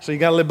 so you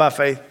got to live by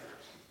faith.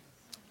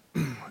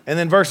 And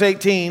then verse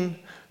 18,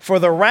 for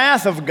the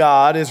wrath of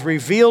God is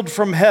revealed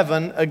from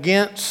heaven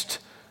against...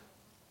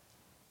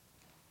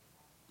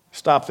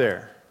 Stop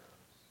there.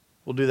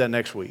 We'll do that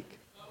next week.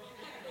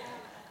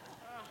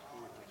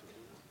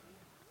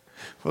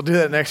 We'll do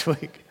that next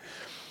week.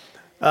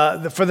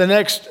 For the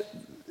next,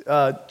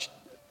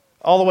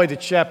 all the way to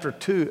chapter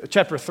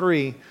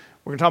 3,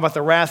 we're going to talk about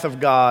the wrath of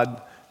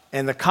God,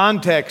 and the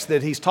context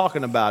that he's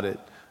talking about it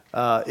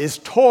is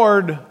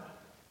toward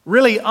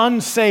really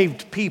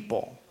unsaved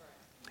people.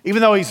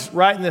 Even though he's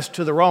writing this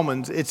to the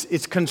Romans,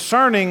 it's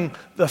concerning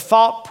the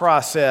thought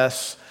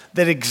process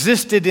that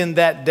existed in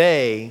that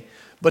day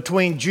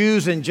between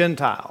Jews and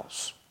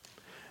Gentiles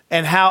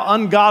and how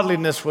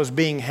ungodliness was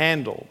being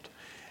handled.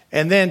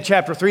 And then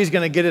chapter 3 is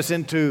going to get us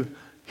into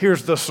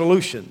here's the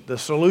solution. The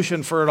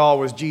solution for it all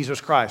was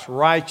Jesus Christ.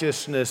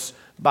 Righteousness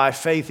by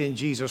faith in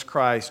Jesus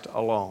Christ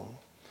alone.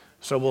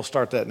 So we'll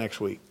start that next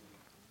week.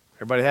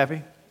 Everybody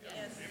happy?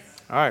 Yes.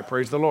 All right,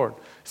 praise the Lord.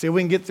 See, we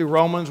can get through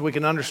Romans. We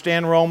can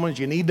understand Romans.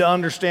 You need to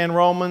understand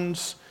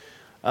Romans.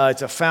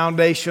 It's a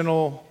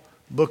foundational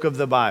book of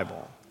the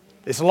Bible.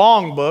 It's a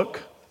long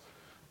book.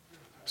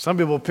 Some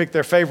people pick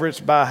their favorites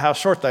by how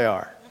short they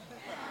are.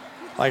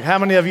 Like, how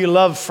many of you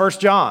love 1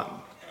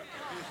 John?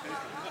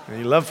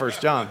 You love 1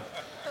 John.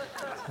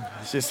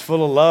 It's just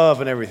full of love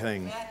and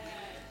everything.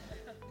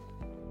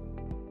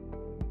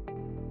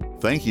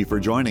 Thank you for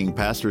joining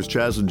Pastors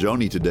Chaz and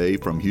Joni today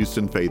from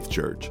Houston Faith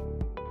Church.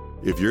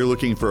 If you're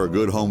looking for a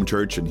good home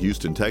church in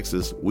Houston,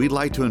 Texas, we'd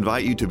like to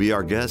invite you to be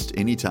our guest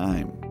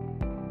anytime.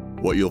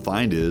 What you'll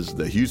find is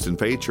that Houston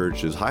Faith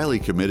Church is highly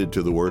committed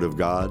to the Word of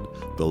God,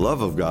 the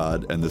love of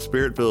God, and the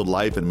Spirit-filled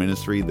life and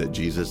ministry that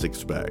Jesus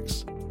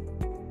expects.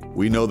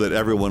 We know that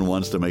everyone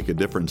wants to make a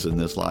difference in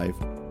this life,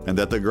 and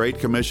that the Great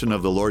Commission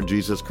of the Lord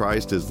Jesus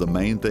Christ is the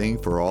main thing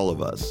for all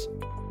of us.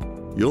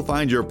 You'll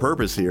find your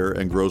purpose here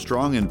and grow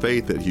strong in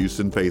faith at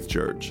Houston Faith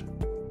Church.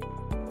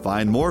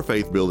 Find more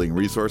faith-building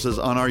resources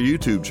on our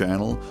YouTube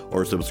channel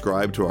or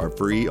subscribe to our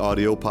free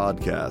audio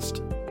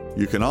podcast.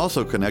 You can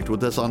also connect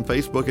with us on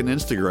Facebook and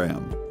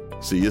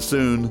Instagram. See you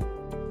soon.